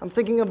Testament. I'm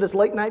thinking of this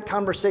late night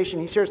conversation.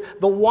 He shares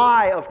the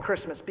why of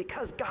Christmas,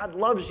 because God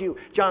loves you,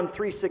 John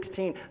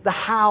 3:16. The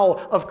how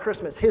of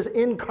Christmas, his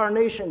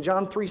incarnation,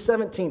 John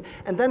 3:17.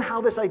 And then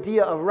how this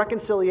idea of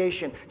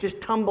reconciliation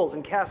just tumbles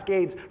and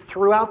cascades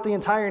throughout the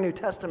entire New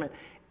Testament.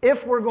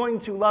 If we're going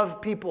to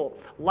love people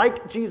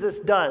like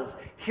Jesus does,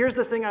 here's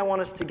the thing I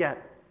want us to get.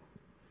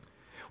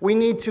 We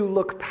need to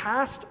look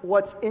past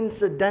what's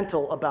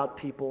incidental about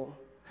people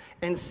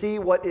and see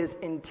what is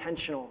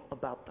intentional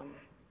about them.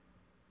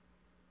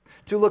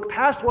 To look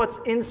past what's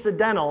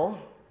incidental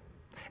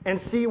and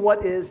see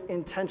what is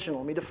intentional.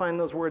 Let me define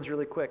those words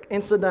really quick.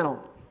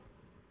 Incidental.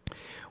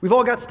 We've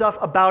all got stuff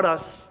about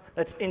us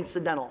that's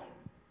incidental,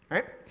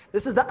 right?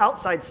 This is the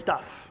outside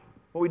stuff,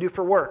 what we do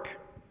for work,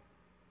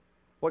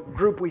 what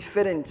group we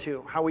fit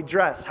into, how we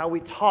dress, how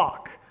we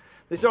talk.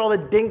 These are all the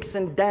dinks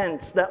and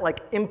dents that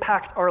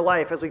impact our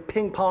life as we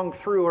ping pong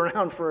through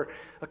around for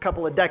a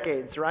couple of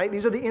decades, right?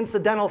 These are the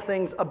incidental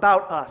things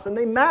about us, and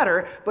they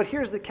matter, but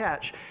here's the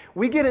catch.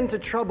 We get into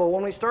trouble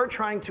when we start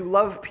trying to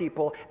love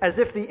people as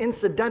if the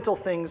incidental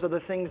things are the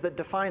things that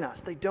define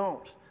us. They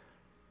don't.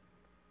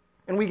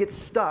 And we get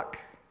stuck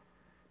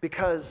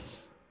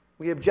because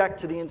we object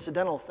to the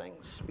incidental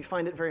things. We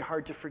find it very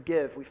hard to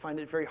forgive. We find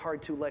it very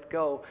hard to let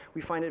go.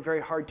 We find it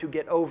very hard to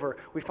get over.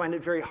 We find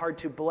it very hard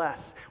to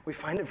bless. We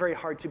find it very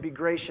hard to be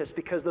gracious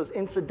because those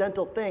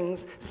incidental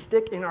things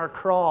stick in our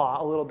craw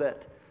a little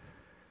bit.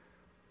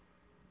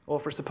 Well,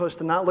 if we're supposed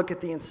to not look at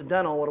the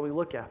incidental, what do we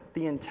look at?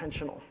 The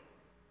intentional.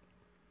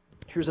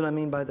 Here's what I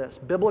mean by this.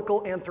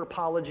 Biblical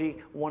Anthropology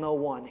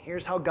 101.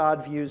 Here's how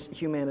God views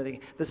humanity.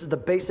 This is the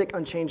basic,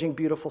 unchanging,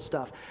 beautiful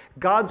stuff.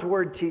 God's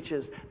word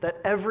teaches that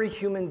every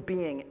human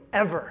being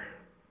ever,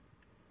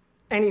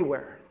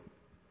 anywhere,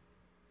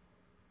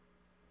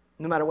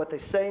 no matter what they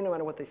say, no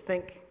matter what they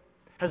think,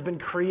 has been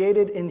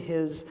created in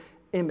his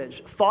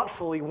image.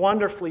 Thoughtfully,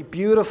 wonderfully,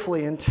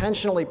 beautifully,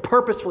 intentionally,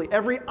 purposefully.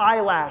 Every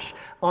eyelash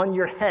on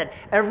your head,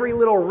 every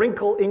little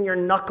wrinkle in your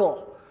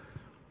knuckle,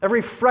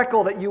 every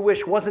freckle that you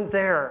wish wasn't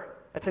there.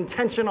 That's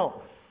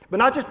intentional. But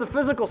not just the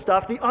physical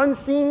stuff, the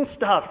unseen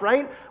stuff,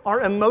 right?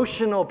 Our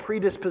emotional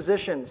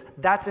predispositions,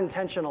 that's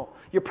intentional.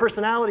 Your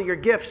personality, your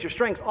gifts, your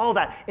strengths, all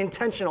that,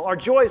 intentional. Our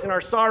joys and our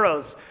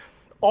sorrows,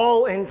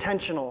 all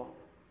intentional.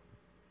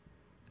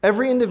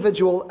 Every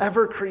individual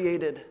ever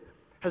created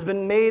has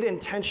been made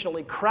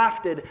intentionally,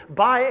 crafted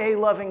by a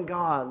loving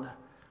God.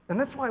 And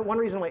that's why one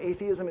reason why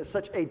atheism is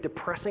such a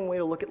depressing way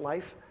to look at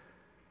life.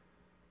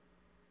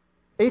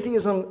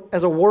 Atheism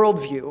as a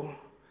worldview,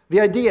 the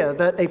idea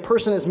that a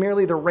person is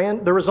merely the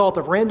result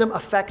of random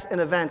effects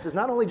and events is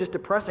not only just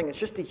depressing, it's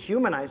just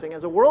dehumanizing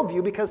as a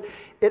worldview because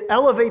it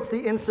elevates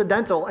the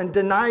incidental and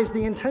denies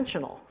the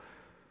intentional.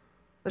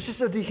 That's just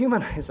so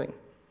dehumanizing.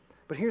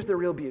 But here's the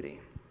real beauty.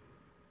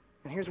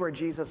 And here's where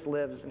Jesus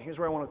lives, and here's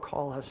where I want to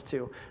call us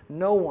to.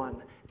 No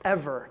one,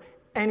 ever,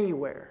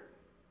 anywhere,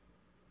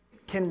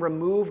 can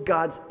remove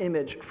God's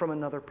image from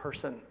another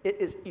person. It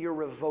is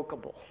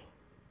irrevocable.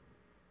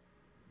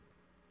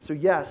 So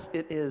yes,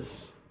 it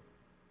is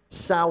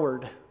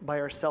soured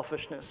by our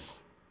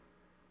selfishness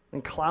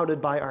and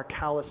clouded by our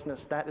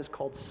callousness. That is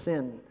called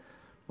sin.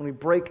 When we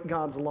break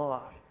God's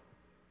law,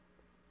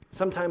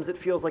 sometimes it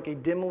feels like a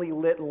dimly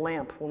lit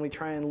lamp when we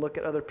try and look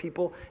at other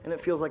people, and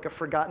it feels like a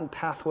forgotten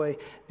pathway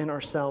in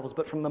ourselves.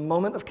 But from the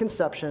moment of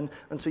conception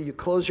until you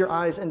close your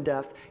eyes in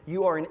death,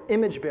 you are an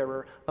image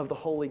bearer of the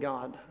holy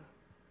God.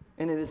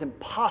 And it is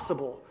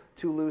impossible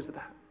to lose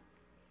that.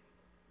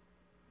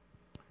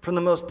 From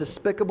the most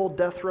despicable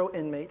death row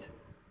inmate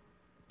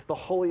to the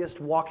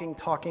holiest walking,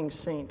 talking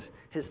saint,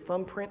 his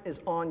thumbprint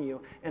is on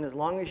you, and as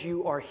long as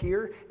you are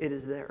here, it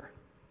is there.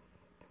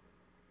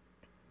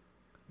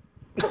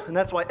 And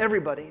that's why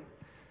everybody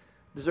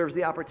deserves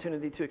the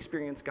opportunity to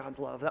experience God's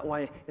love.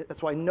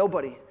 That's why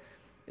nobody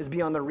is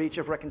beyond the reach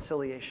of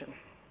reconciliation.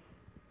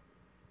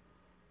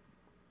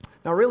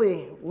 Now,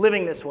 really,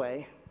 living this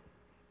way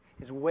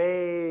is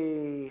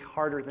way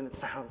harder than it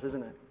sounds,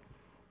 isn't it?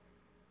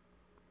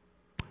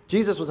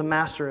 Jesus was a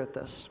master at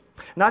this.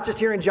 Not just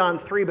here in John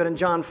 3, but in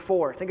John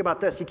 4. Think about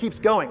this. He keeps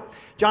going.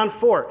 John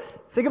 4.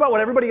 Think about what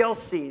everybody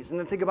else sees, and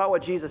then think about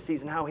what Jesus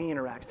sees and how he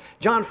interacts.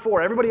 John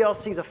 4. Everybody else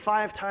sees a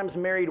 5 times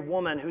married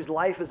woman whose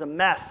life is a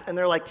mess, and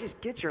they're like,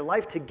 just get your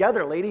life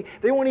together, lady.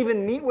 They won't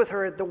even meet with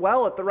her at the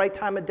well at the right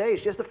time of day.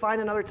 She has to find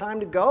another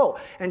time to go.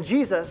 And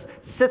Jesus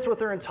sits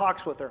with her and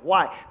talks with her.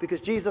 Why? Because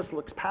Jesus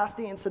looks past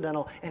the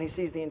incidental, and he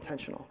sees the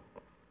intentional.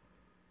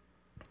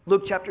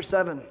 Luke chapter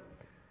 7.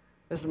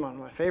 This is one of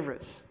my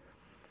favorites.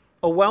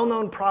 A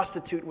well-known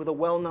prostitute with a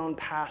well-known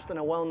past and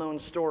a well-known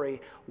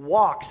story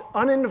walks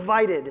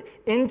uninvited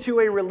into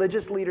a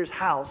religious leader's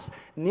house,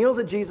 kneels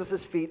at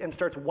Jesus' feet, and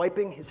starts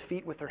wiping his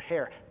feet with her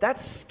hair.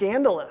 That's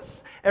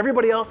scandalous.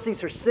 Everybody else sees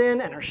her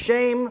sin and her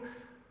shame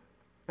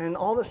and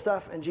all this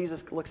stuff, and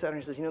Jesus looks at her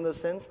and he says, you know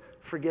those sins?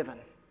 Forgiven.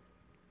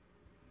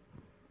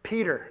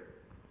 Peter,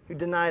 who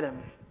denied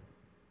him.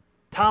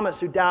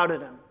 Thomas, who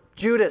doubted him.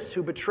 Judas,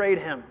 who betrayed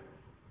him.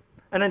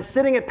 And then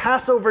sitting at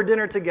Passover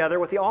dinner together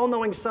with the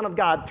all-knowing Son of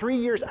God 3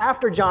 years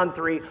after John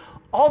 3,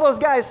 all those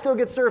guys still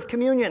get served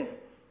communion.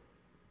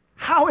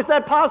 How is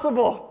that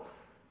possible?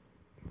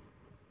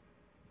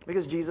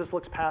 Because Jesus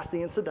looks past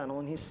the incidental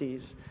and he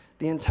sees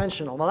the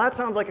intentional. Now that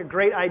sounds like a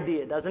great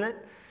idea, doesn't it?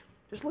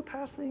 Just look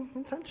past the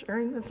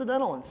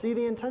incidental and see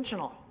the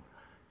intentional.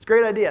 It's a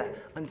great idea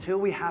until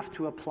we have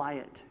to apply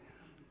it.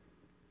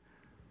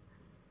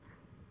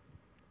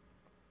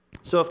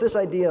 So if this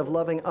idea of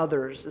loving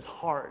others is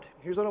hard,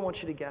 here's what I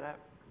want you to get at.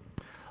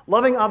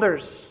 Loving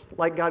others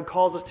like God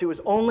calls us to is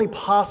only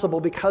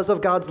possible because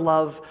of God's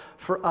love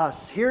for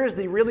us. Here is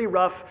the really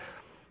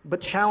rough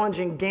but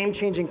challenging,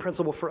 game-changing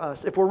principle for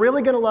us. If we're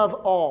really going to love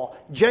all,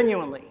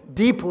 genuinely,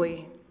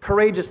 deeply,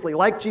 courageously,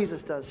 like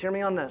Jesus does, hear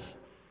me on this.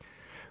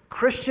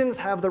 Christians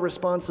have the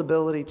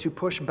responsibility to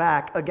push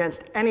back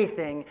against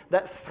anything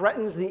that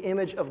threatens the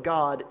image of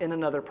God in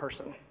another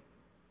person.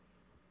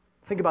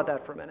 Think about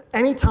that for a minute.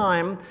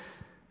 Anytime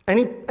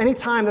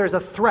there's a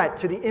threat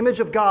to the image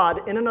of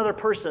God in another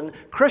person,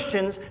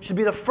 Christians should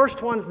be the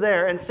first ones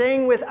there and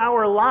saying with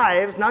our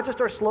lives, not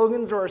just our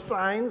slogans or our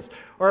signs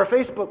or our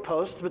Facebook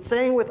posts, but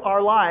saying with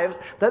our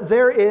lives that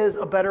there is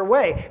a better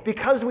way.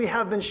 Because we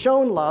have been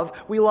shown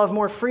love, we love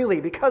more freely.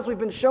 Because we've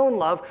been shown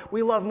love,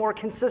 we love more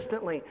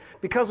consistently.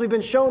 Because we've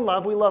been shown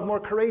love, we love more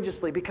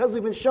courageously. Because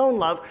we've been shown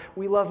love,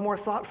 we love more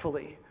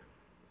thoughtfully.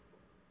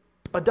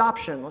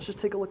 Adoption, let's just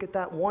take a look at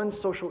that one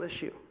social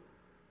issue.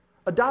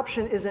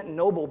 Adoption isn't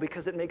noble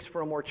because it makes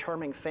for a more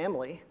charming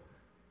family.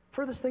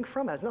 Furthest thing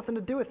from it has nothing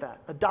to do with that.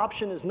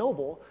 Adoption is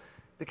noble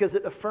because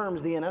it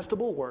affirms the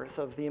inestimable worth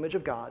of the image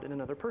of God in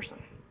another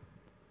person.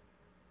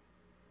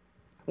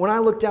 When I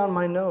look down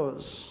my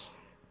nose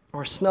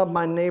or snub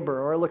my neighbor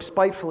or I look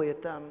spitefully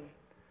at them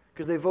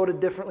because they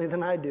voted differently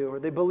than I do or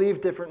they believe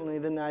differently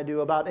than I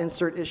do about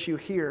insert issue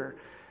here,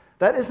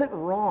 that isn't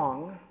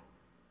wrong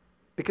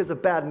because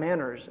of bad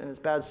manners and it's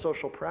bad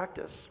social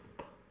practice.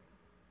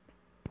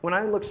 When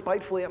I look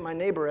spitefully at my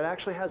neighbor, it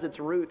actually has its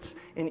roots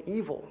in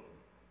evil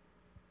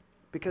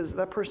because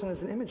that person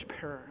is an image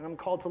bearer and I'm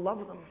called to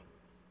love them.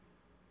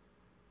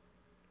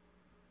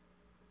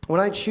 When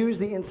I choose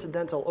the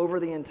incidental over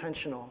the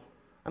intentional,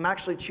 I'm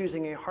actually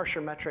choosing a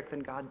harsher metric than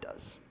God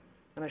does,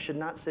 and I should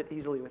not sit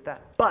easily with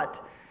that.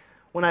 But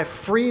when I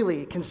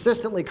freely,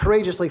 consistently,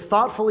 courageously,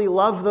 thoughtfully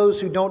love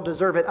those who don't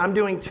deserve it, I'm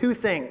doing two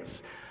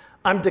things.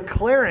 I'm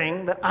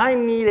declaring that I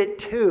need it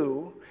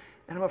too,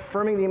 and I'm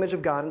affirming the image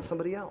of God in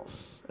somebody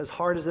else, as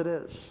hard as it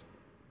is.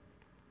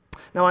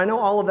 Now, I know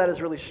all of that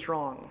is really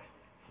strong,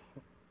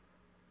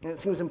 and it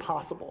seems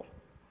impossible.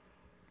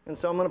 And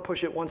so I'm going to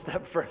push it one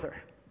step further.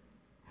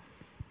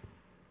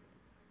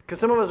 Because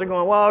some of us are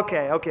going, well,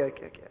 okay.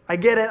 I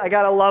get it. I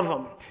got to love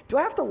them. Do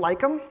I have to like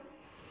them?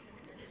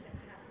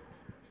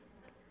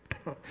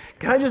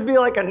 Can I just be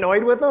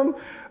annoyed with them?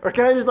 Or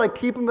can I just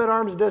keep them at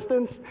arm's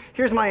distance?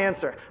 Here's my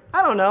answer.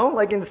 I don't know.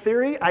 In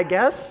theory, I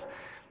guess.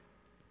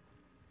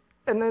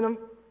 And then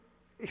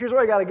here's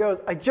where I got to go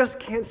is I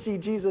just can't see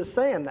Jesus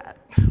saying that.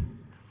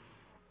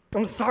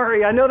 I'm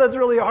sorry. I know that's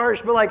really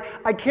harsh, but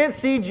I can't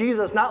see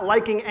Jesus not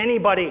liking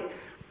anybody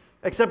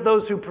except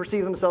those who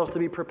perceive themselves to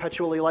be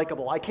perpetually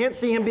likable. I can't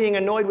see him being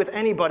annoyed with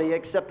anybody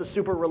except the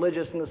super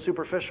religious and the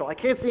superficial. I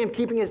can't see him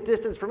keeping his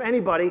distance from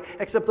anybody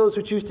except those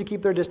who choose to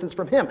keep their distance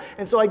from him.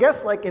 And so I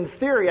guess in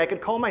theory, I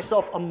could call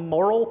myself a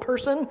moral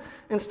person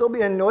and still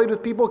be annoyed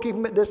with people, keep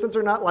them at distance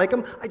or not like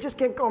them. I just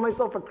can't call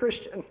myself a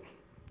Christian.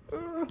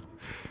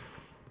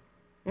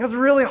 That's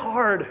really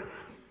hard.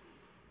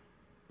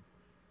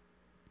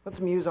 Let's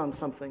muse on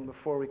something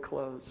before we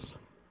close.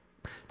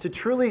 To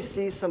truly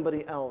see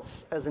somebody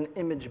else as an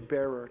image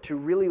bearer, to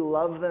really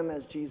love them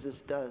as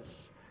Jesus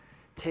does,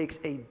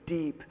 takes a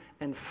deep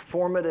and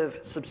formative,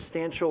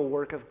 substantial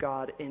work of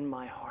God in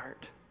my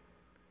heart.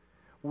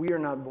 We are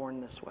not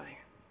born this way.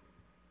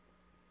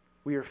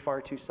 We are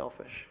far too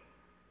selfish.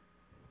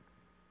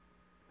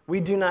 We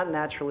do not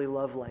naturally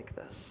love like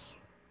this.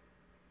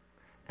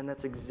 And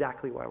that's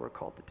exactly why we're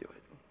called to do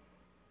it.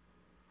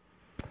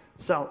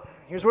 So,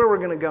 here's where we're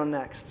going to go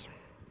next.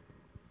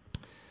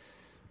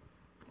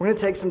 We're going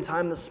to take some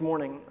time this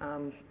morning.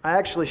 I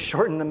actually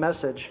shortened the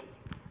message,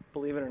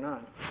 believe it or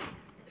not,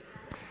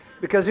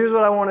 because here's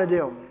what I want to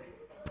do.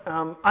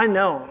 I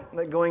know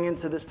that going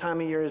into this time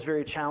of year is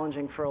very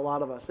challenging for a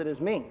lot of us. It is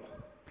me.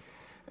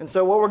 And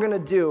so what we're going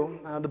to do,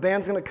 the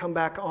band's going to come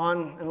back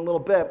on in a little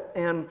bit,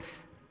 and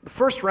the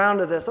first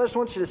round of this, I just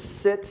want you to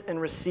sit and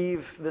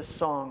receive this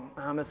song.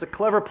 It's a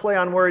clever play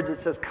on words. It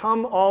says,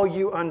 "Come all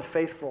you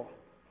unfaithful."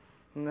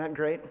 Isn't that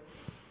great?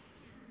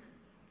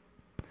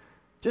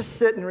 just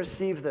sit and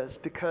receive this,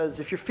 because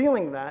if you're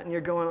feeling that and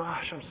you're going,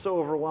 gosh, I'm so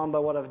overwhelmed by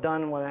what I've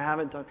done and what I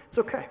haven't done, it's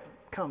okay.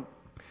 Come.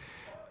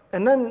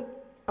 And then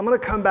I'm going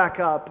to come back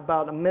up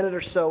about a minute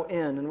or so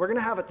in, and we're going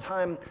to have a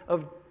time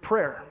of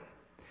prayer.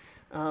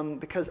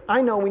 Because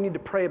I know we need to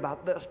pray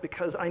about this,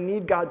 because I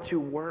need God to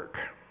work.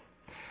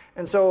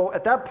 And so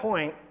at that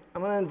point,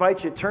 I'm going to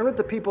invite you, turn with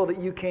the people that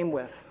you came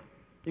with.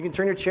 You can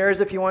turn your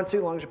chairs if you want to,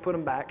 as long as you put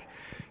them back.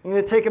 I'm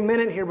going to take a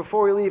minute here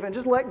before we leave and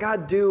just let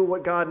God do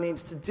what God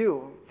needs to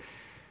do.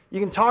 You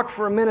can talk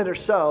for a minute or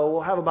so.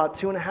 We'll have about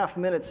 2.5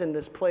 minutes in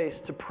this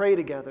place to pray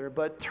together,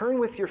 but turn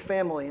with your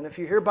family. And if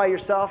you're here by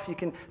yourself, you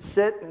can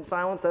sit in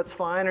silence, that's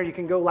fine, or you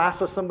can go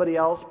lasso somebody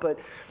else, but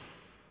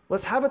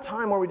let's have a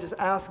time where we just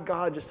ask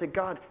God, just say,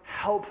 God,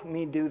 help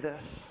me do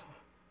this.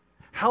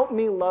 Help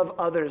me love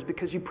others,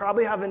 because you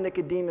probably have a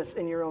Nicodemus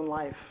in your own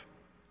life.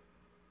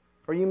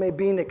 Or you may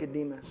be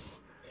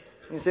Nicodemus.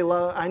 And you say,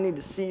 I need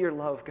to see your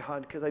love,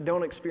 God, because I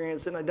don't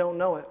experience it and I don't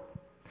know it.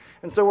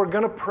 And so we're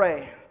going to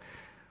pray.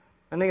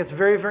 I think it's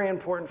very, very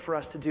important for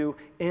us to do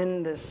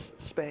in this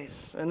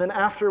space. And then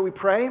after we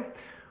pray,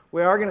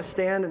 we are going to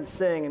stand and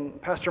sing,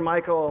 and Pastor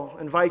Michael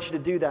invites you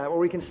to do that, where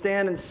we can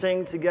stand and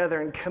sing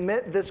together and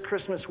commit this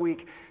Christmas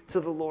week to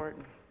the Lord.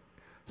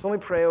 So let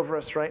me pray over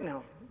us right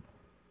now.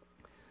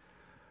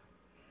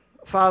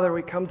 Father,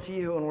 we come to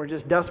you and we're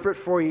just desperate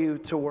for you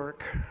to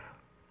work.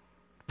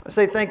 I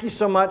say thank you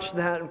so much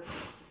that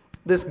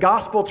this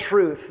gospel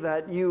truth,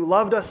 that you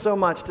loved us so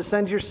much to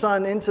send your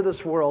Son into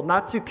this world,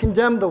 not to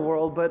condemn the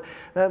world, but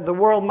that the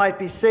world might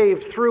be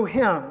saved through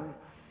him.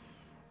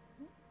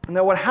 And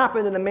that what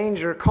happened in a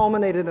manger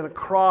culminated in a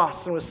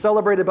cross and was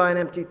celebrated by an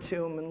empty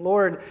tomb. And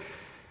Lord,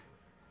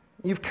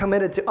 you've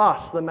committed to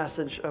us the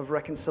message of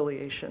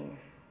reconciliation.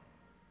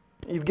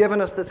 You've given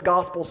us this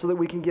gospel so that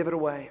we can give it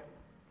away.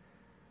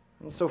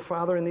 And so,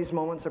 Father, in these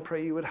moments, I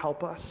pray you would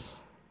help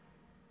us.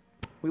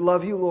 We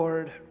love you,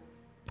 Lord,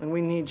 and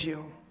we need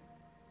you.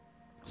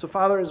 So,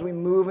 Father, as we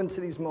move into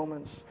these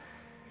moments,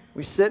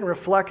 we sit and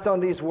reflect on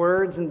these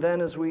words, and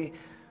then as we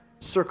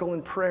circle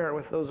in prayer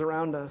with those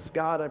around us,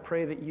 God, I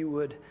pray that you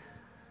would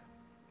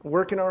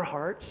work in our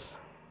hearts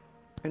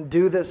and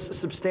do this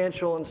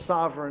substantial and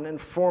sovereign and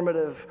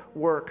formative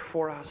work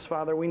for us.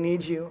 Father, we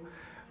need you.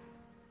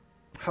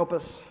 Help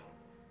us.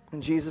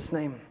 In Jesus'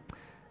 name,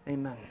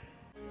 amen.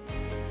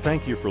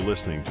 Thank you for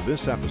listening to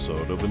this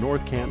episode of the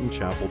North Canton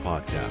Chapel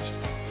Podcast.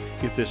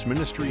 If this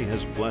ministry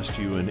has blessed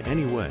you in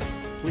any way,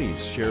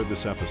 please share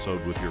this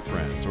episode with your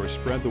friends or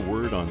spread the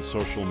word on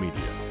social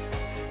media.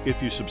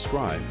 If you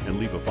subscribe and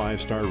leave a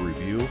 5-star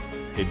review,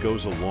 it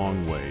goes a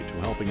long way to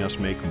helping us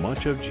make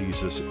much of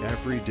Jesus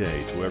every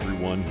day to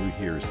everyone who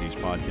hears these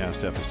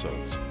podcast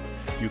episodes.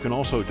 You can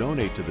also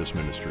donate to this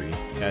ministry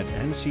at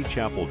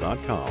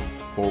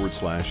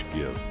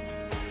ncchapel.com/give.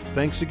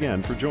 Thanks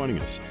again for joining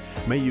us.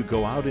 May you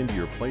go out into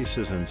your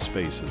places and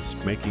spaces,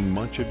 making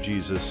much of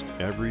Jesus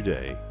every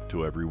day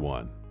to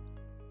everyone.